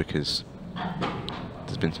generous because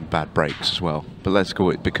there's been some bad breaks as well, but let's go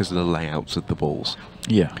with because of the layouts of the balls.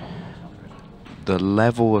 Yeah. The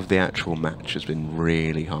level of the actual match has been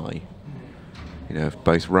really high. You know,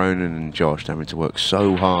 both Ronan and Josh having to work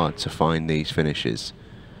so hard to find these finishes.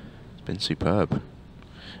 It's been superb.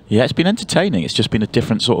 Yeah, it's been entertaining. It's just been a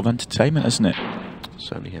different sort of entertainment, isn't it?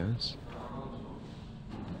 Certainly has.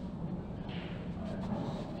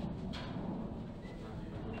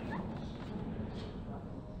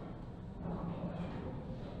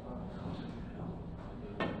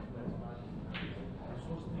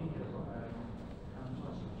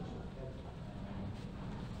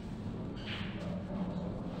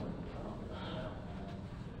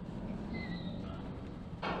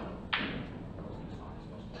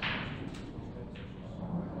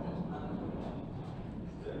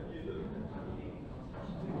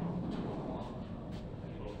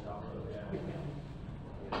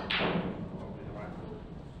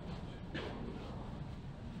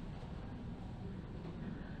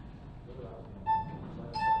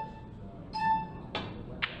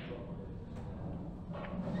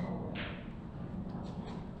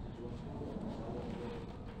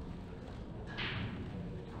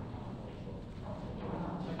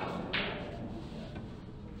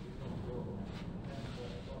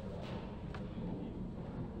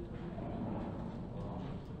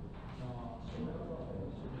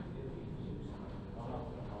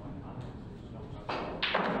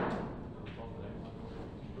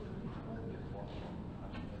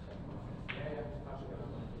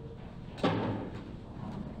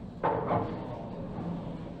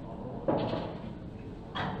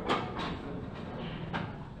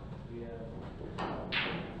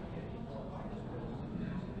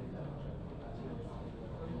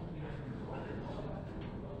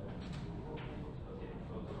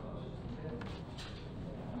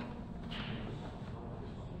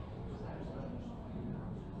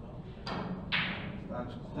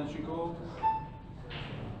 Attention call.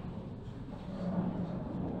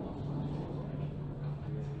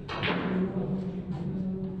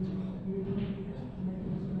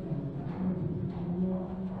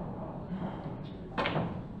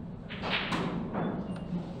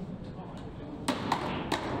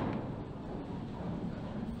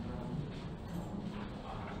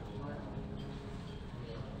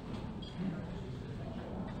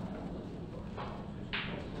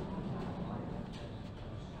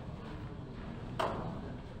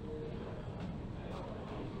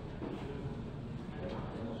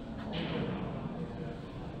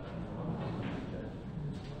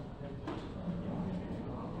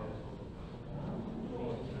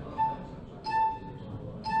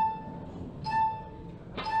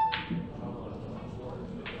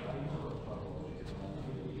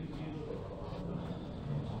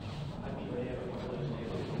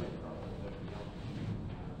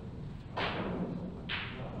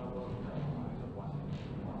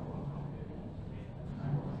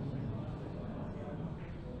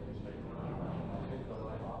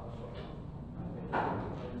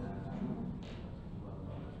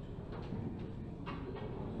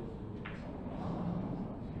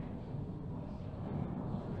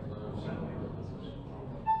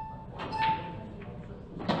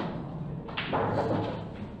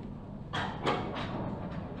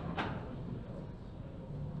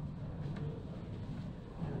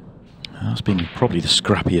 That's been probably the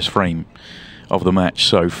scrappiest frame of the match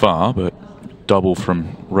so far, but double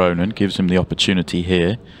from Ronan gives him the opportunity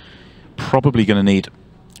here. Probably going to need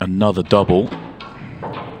another double.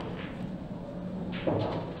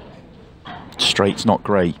 Straight's not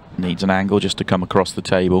great. Needs an angle just to come across the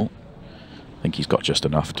table. I think he's got just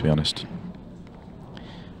enough, to be honest.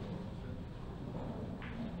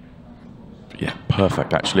 Yeah,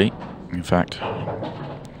 perfect actually. In fact,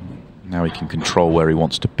 now he can control where he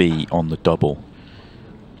wants to be on the double.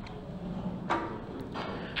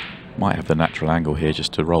 Might have the natural angle here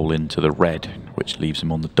just to roll into the red, which leaves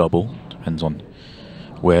him on the double. Depends on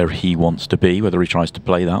where he wants to be, whether he tries to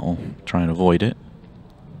play that or try and avoid it.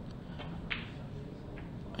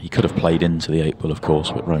 He could have played into the 8-ball, of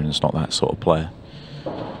course, but Ronan's not that sort of player.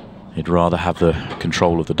 He'd rather have the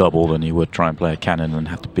control of the double than he would try and play a cannon and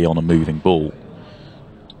have to be on a moving ball.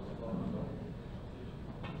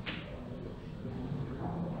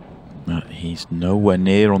 But he's nowhere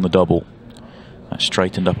near on the double. That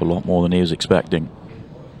straightened up a lot more than he was expecting.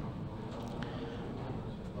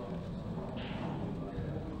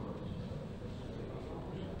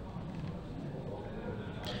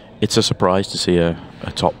 It's a surprise to see a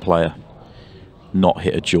top player not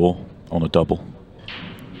hit a jaw on a double.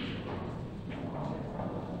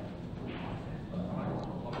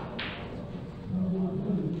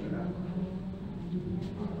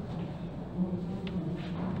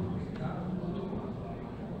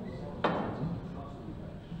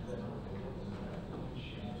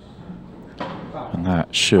 And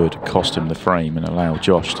that should cost him the frame and allow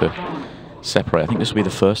Josh to separate. I think this will be the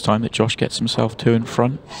first time that Josh gets himself 2 in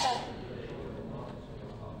front.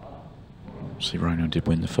 See, Ronan did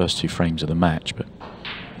win the first 2 frames of the match, but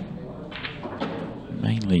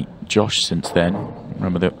mainly Josh since then.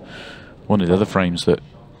 Remember that one of the other frames that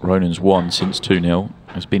Ronan's won since 2-0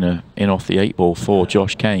 has been a in off the 8 ball for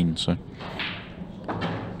Josh Kane. So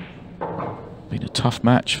been a tough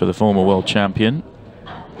match for the former world champion.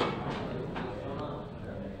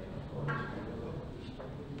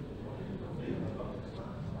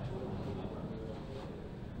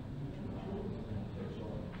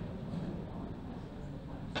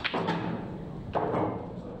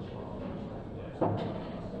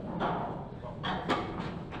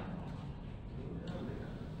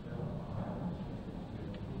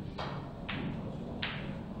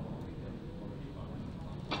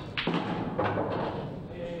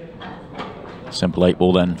 Simple 8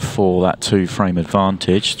 ball then for that 2-frame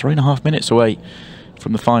advantage. 3.5 minutes away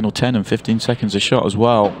from the final 10 and 15 seconds a shot as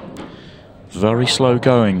well. Very slow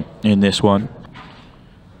going in this one.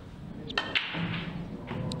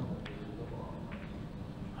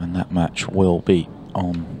 And that match will be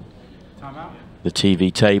on the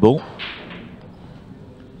TV table.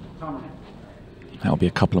 That'll be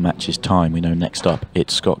a couple of matches time. We know next up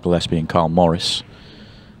it's Scott Gillespie and Carl Morris.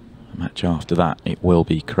 The match after that, it will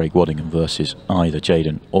be Craig Waddingham versus either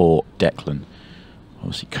Jaden or Declan.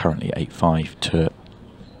 Obviously currently 8-5 to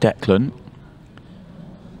Declan.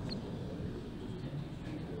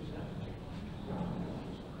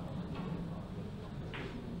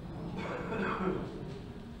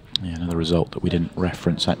 Yeah, another result that we didn't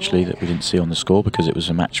reference actually, that we didn't see on the score because it was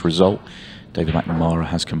a match result. David McNamara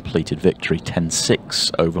has completed victory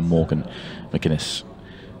 10-6 over Morgan McGuinness.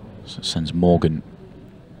 So it sends Morgan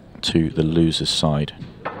to the loser's side.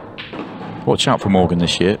 Watch out for Morgan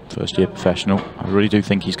this year, first year professional. I really do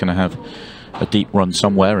think he's going to have a deep run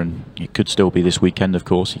somewhere, and it could still be this weekend, of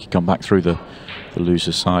course. He could come back through the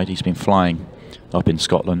loser's side. He's been flying up in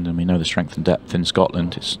Scotland, and we know the strength and depth in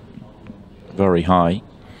Scotland is very high.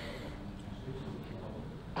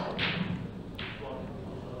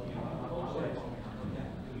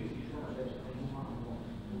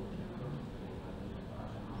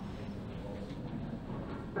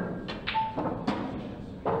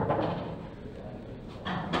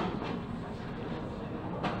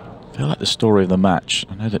 I feel like the story of the match,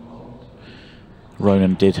 I know that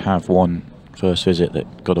Ronan did have one first visit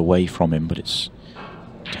that got away from him, but it's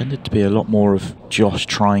tended to be a lot more of Josh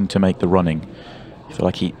trying to make the running. I feel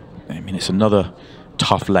like it's another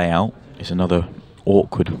tough layout, it's another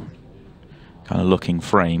awkward kind of looking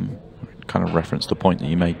frame. Kind of reference the point that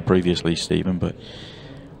you made previously, Stephen, but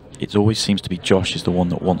it always seems to be Josh is the one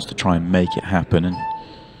that wants to try and make it happen, and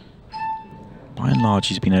by and large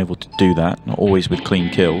he's been able to do that, not always with clean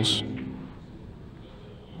kills.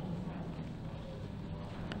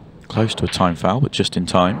 Close to a time foul, but just in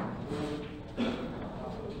time.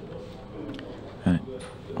 And it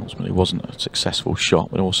ultimately wasn't a successful shot,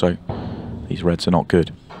 but also these reds are not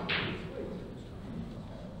good.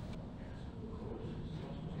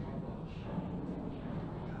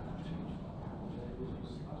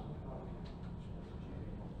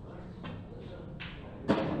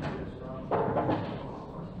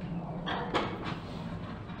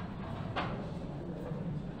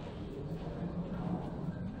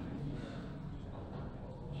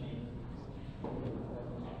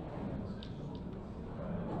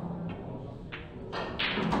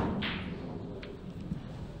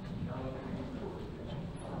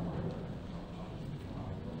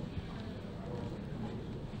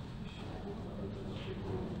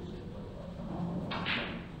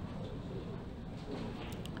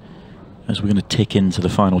 As we're going to tick into the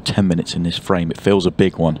final 10 minutes in this frame, it feels a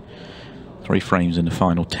big one. 3 frames in the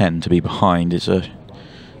final 10 to be behind is a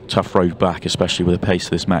tough road back, especially with the pace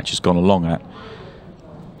this match has gone along at,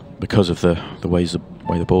 because of the way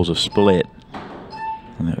the balls have split.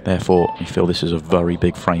 And therefore, you feel this is a very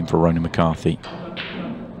big frame for Ronan McCarthy.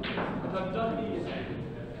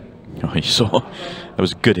 Oh, you saw that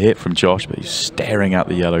was a good hit from Josh, but he's staring at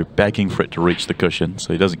the yellow, begging for it to reach the cushion,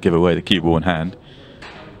 so he doesn't give away the cue ball in hand.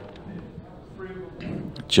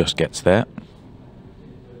 Just gets there.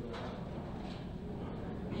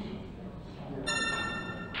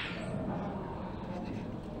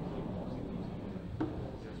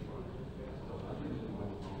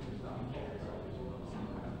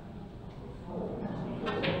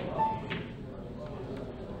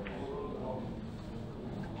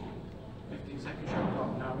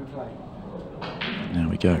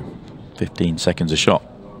 go. 15 seconds a shot.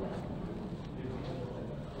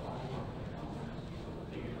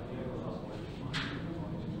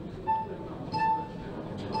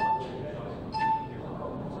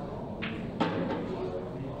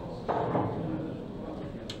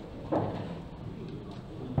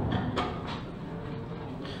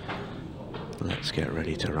 Let's get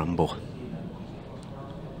ready to rumble.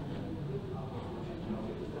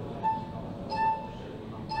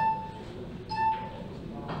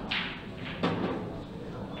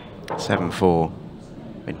 (7-4),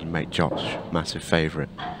 and you make Josh massive favourite.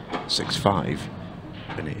 6-5,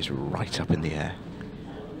 and it is right up in the air.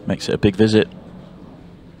 Makes it a big visit.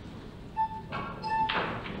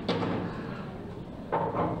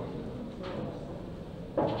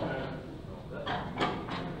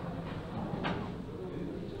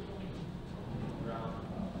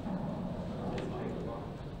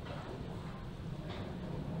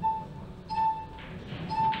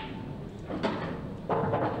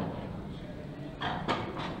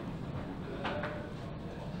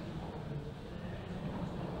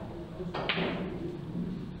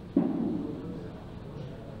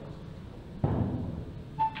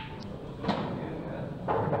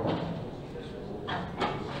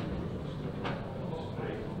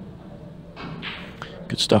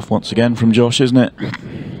 Good stuff once again from Josh, isn't it?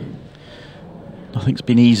 Nothing's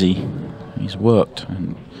been easy. He's worked,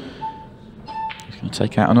 and he's going to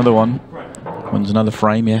take out another one. Wins another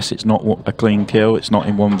frame. Yes, it's not a clean kill. It's not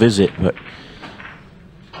in one visit, but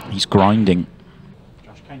he's grinding.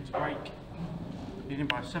 Josh Kane to break. Leading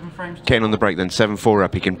by 7 frames. Kane on the break then, 7-4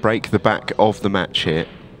 up. He can break the back of the match here.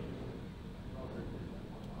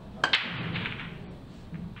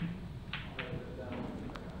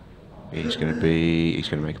 He's going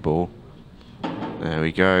to make a ball. There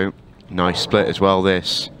we go. Nice split as well,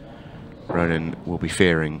 this. Ronan will be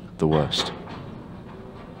fearing the worst.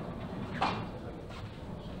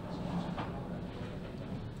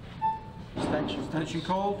 Extension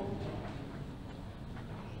called.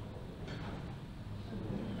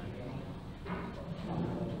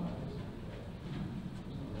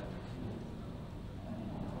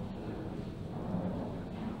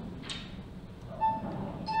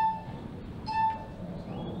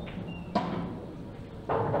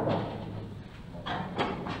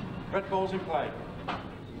 Red ball's in play.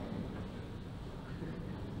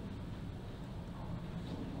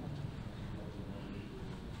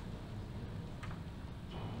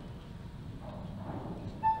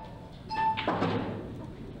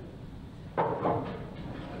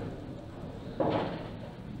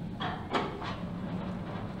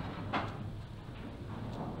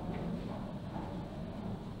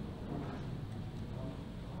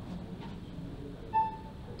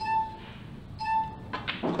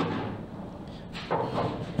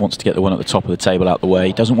 Wants to get the one at the top of the table out the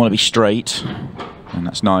way. Doesn't want to be straight, and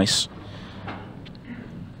that's nice.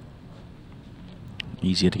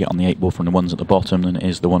 Easier to get on the 8 ball from the ones at the bottom than it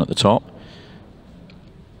is the one at the top.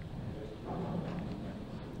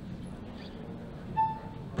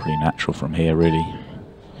 Pretty natural from here, really.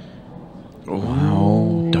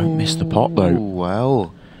 Wow, don't miss the pot though.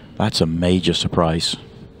 Wow. That's a major surprise.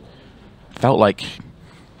 Felt like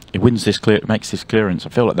it wins this clear, makes this clearance. I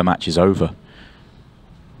feel like the match is over.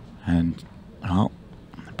 And, well,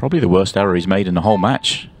 probably the worst error he's made in the whole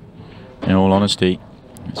match, in all honesty.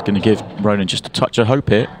 It's going to give Ronan just a touch of hope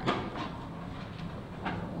here.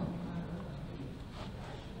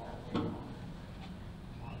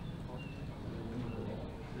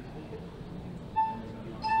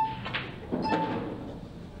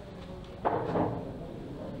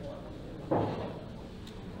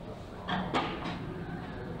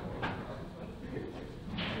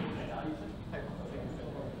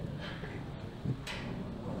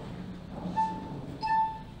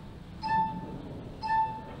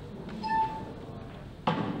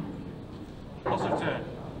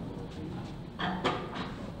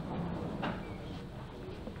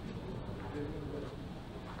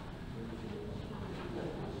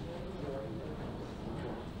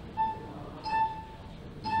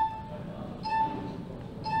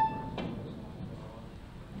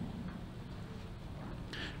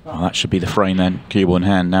 Well, that should be the frame then. Cue ball in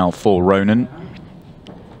hand now for Ronan.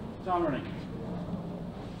 Time running.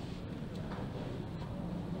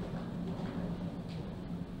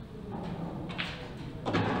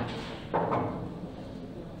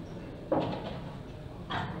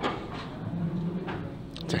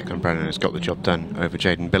 Declan Brennan has got the job done over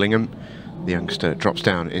Jaden Billingham. The youngster drops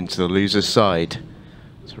down into the loser's side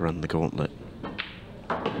to run the gauntlet.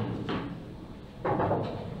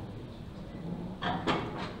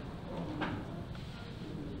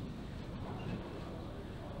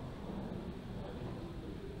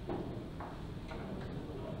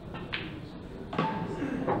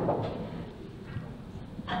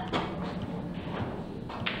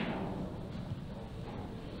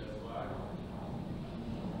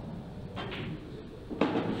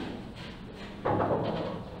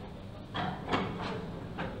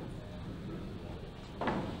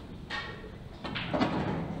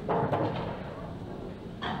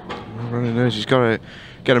 knows he's got to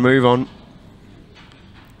get a move on.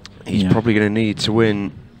 He's probably going to need to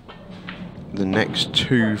win the next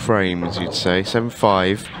 2 frames, you'd say.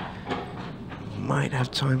 7-5. Might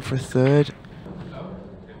have time for a third.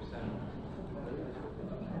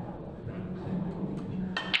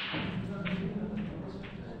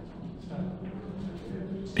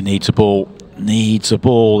 He needs a ball. Needs a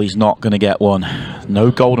ball. He's not going to get one.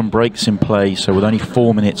 No golden breaks in play, so with only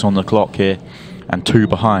 4 minutes on the clock here and 2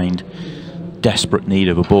 behind, desperate need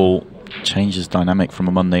of a ball. Changes dynamic from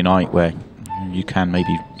a Monday night where you can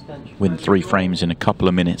maybe win 3 frames in a couple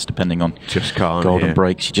of minutes depending on golden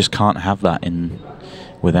breaks. You just can't have that in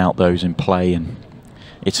without those in play, and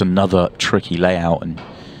it's another tricky layout. And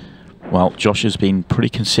well, Josh has been pretty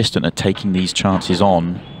consistent at taking these chances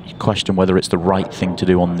on. You question whether it's the right thing to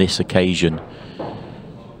do on this occasion.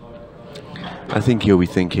 I think he'll be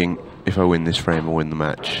thinking, if I win this frame, I'll win the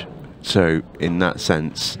match. So in that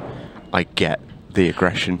sense, I get the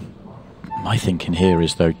aggression. My thinking here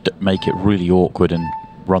is, though, make it really awkward and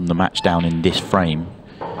run the match down in this frame.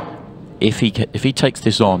 If he takes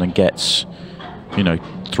this on and gets, you know,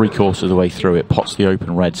 3/4 of the way through it, pots the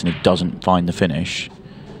open reds, and he doesn't find the finish.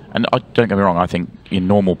 And don't get me wrong, I think in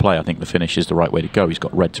normal play, I think the finish is the right way to go. He's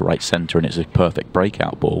got red to right centre, and it's a perfect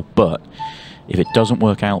breakout ball. But if it doesn't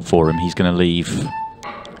work out for him, he's going to leave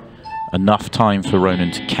enough time for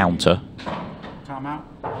Ronan to counter. Timeout.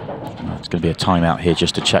 It's going to be a timeout here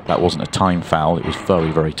just to check that wasn't a time foul. It was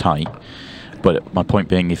very, very tight. But my point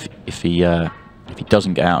being, if he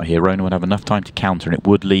doesn't get out here, Ronan would have enough time to counter, and it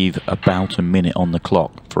would leave about a minute on the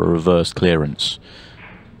clock for a reverse clearance.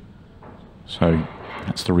 So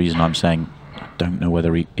that's the reason I'm saying I don't know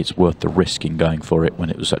whether it's worth the risk in going for it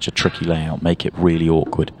when it was such a tricky layout. Make it really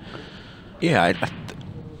awkward. Yeah, I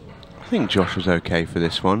think Josh was okay for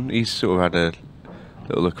this one. He's sort of had a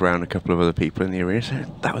little look around a couple of other people in the arena. So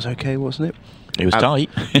that was okay, wasn't it? It was tight.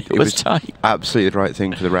 It was tight. Absolutely the right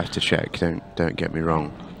thing for the ref to check. Don't get me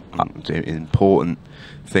wrong. It's an important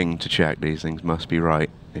thing to check. These things must be right.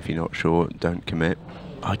 If you're not sure, don't commit.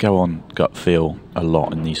 I go on gut feel a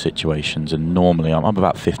lot in these situations, and normally I'm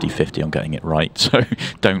about 50-50 on getting it right. So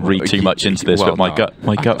don't read too much into this. Well, but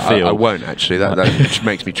my gut feel. I won't actually. That just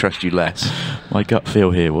makes me trust you less. My gut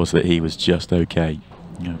feel here was that he was just okay.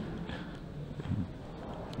 Yeah.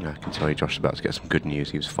 I can tell you, Josh is about to get some good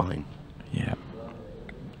news. He was fine. Yeah.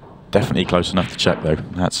 Definitely close enough to check, though.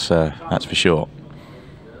 That's for sure.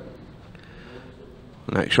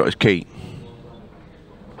 Next shot is key.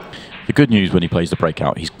 The good news when he plays the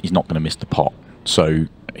breakout, he's not going to miss the pot. So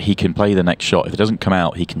he can play the next shot. If it doesn't come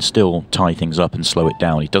out, he can still tie things up and slow it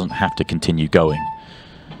down. He doesn't have to continue going.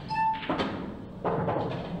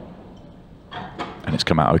 And it's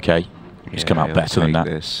come out okay. It's come out better than that.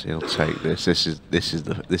 He'll take this. This is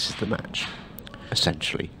the match,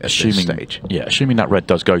 essentially. At this stage. Yeah, assuming that red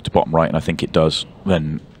does go to bottom right, and I think it does,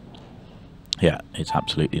 then yeah, it's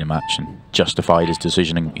absolutely the match, and justified his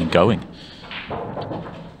decision in going.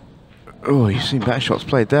 Oh, you've seen better shots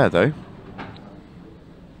played there, though.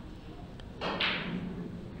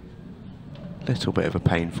 Little bit of a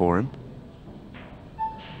pain for him.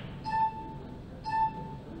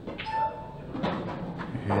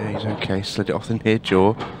 Yeah, he's okay. Slid it off the near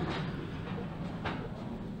jaw.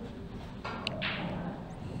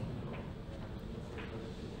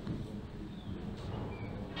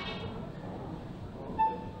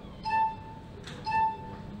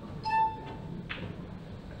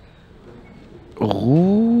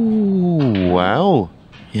 Ooh, wow.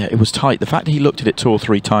 Yeah, it was tight. The fact that he looked at it 2 or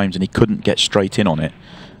 3 times and he couldn't get straight in on it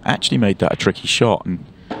actually made that a tricky shot. And,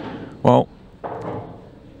 well,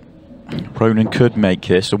 Ronan could make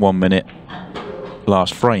this a 1 minute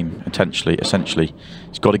last frame, essentially.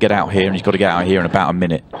 He's got to get out here, and he's got to get out here in about a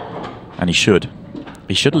minute. And he should.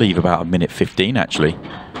 He should leave about 1:15, actually.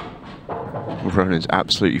 Ronan's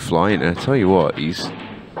absolutely flying, and I tell you what, this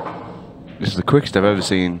is the quickest I've ever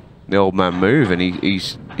seen the old man move, and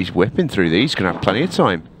he's whipping through these. He's going to have plenty of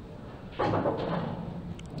time.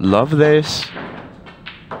 Love this.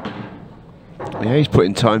 Yeah, he's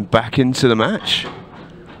putting time back into the match.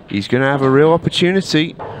 He's going to have a real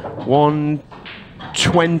opportunity.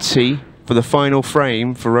 1:20 for the final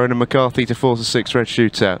frame for Ronan McCarthy to force a 6-red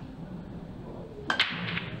shootout.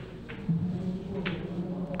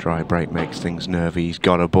 Dry break makes things nervy. He's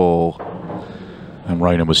got a ball. And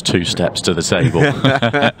Ronan was 2 steps to the table.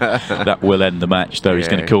 That will end the match, though. Yeah. He's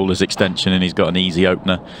going to call his extension, and he's got an easy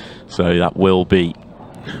opener. So that will be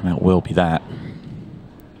that.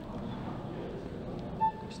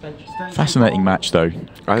 Fascinating match, though.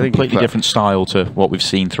 I think completely different style to what we've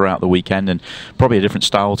seen throughout the weekend, and probably a different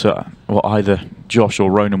style to what either Josh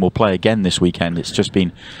or Ronan will play again this weekend. It's just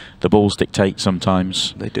been the balls dictate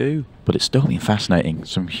sometimes. They do. But it's still been fascinating.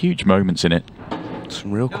 Some huge moments in it.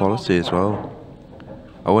 Some real quality as well.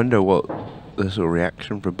 I wonder what the sort of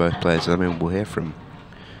reaction from both players. I mean, we'll hear from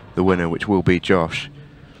the winner, which will be Josh.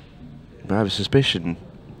 But I have a suspicion,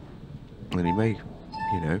 and he may,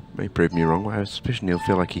 you know, may prove me wrong, but I have a suspicion he'll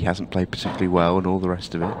feel like he hasn't played particularly well and all the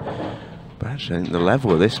rest of it. But actually, I think the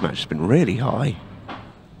level of this match has been really high.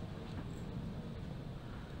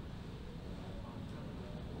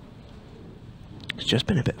 It's just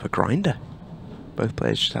been a bit of a grinder. Both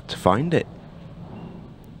players just had to find it.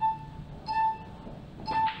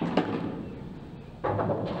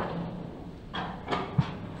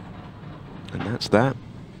 And that's that.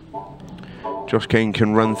 Josh Kane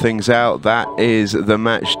can run things out. That is the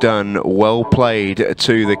match done. Well played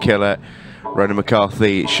to the killer. Ronan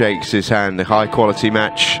McCarthy shakes his hand. A high quality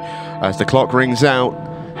match as the clock rings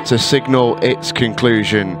out to signal its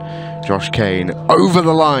conclusion. Josh Kane over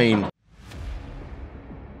the line.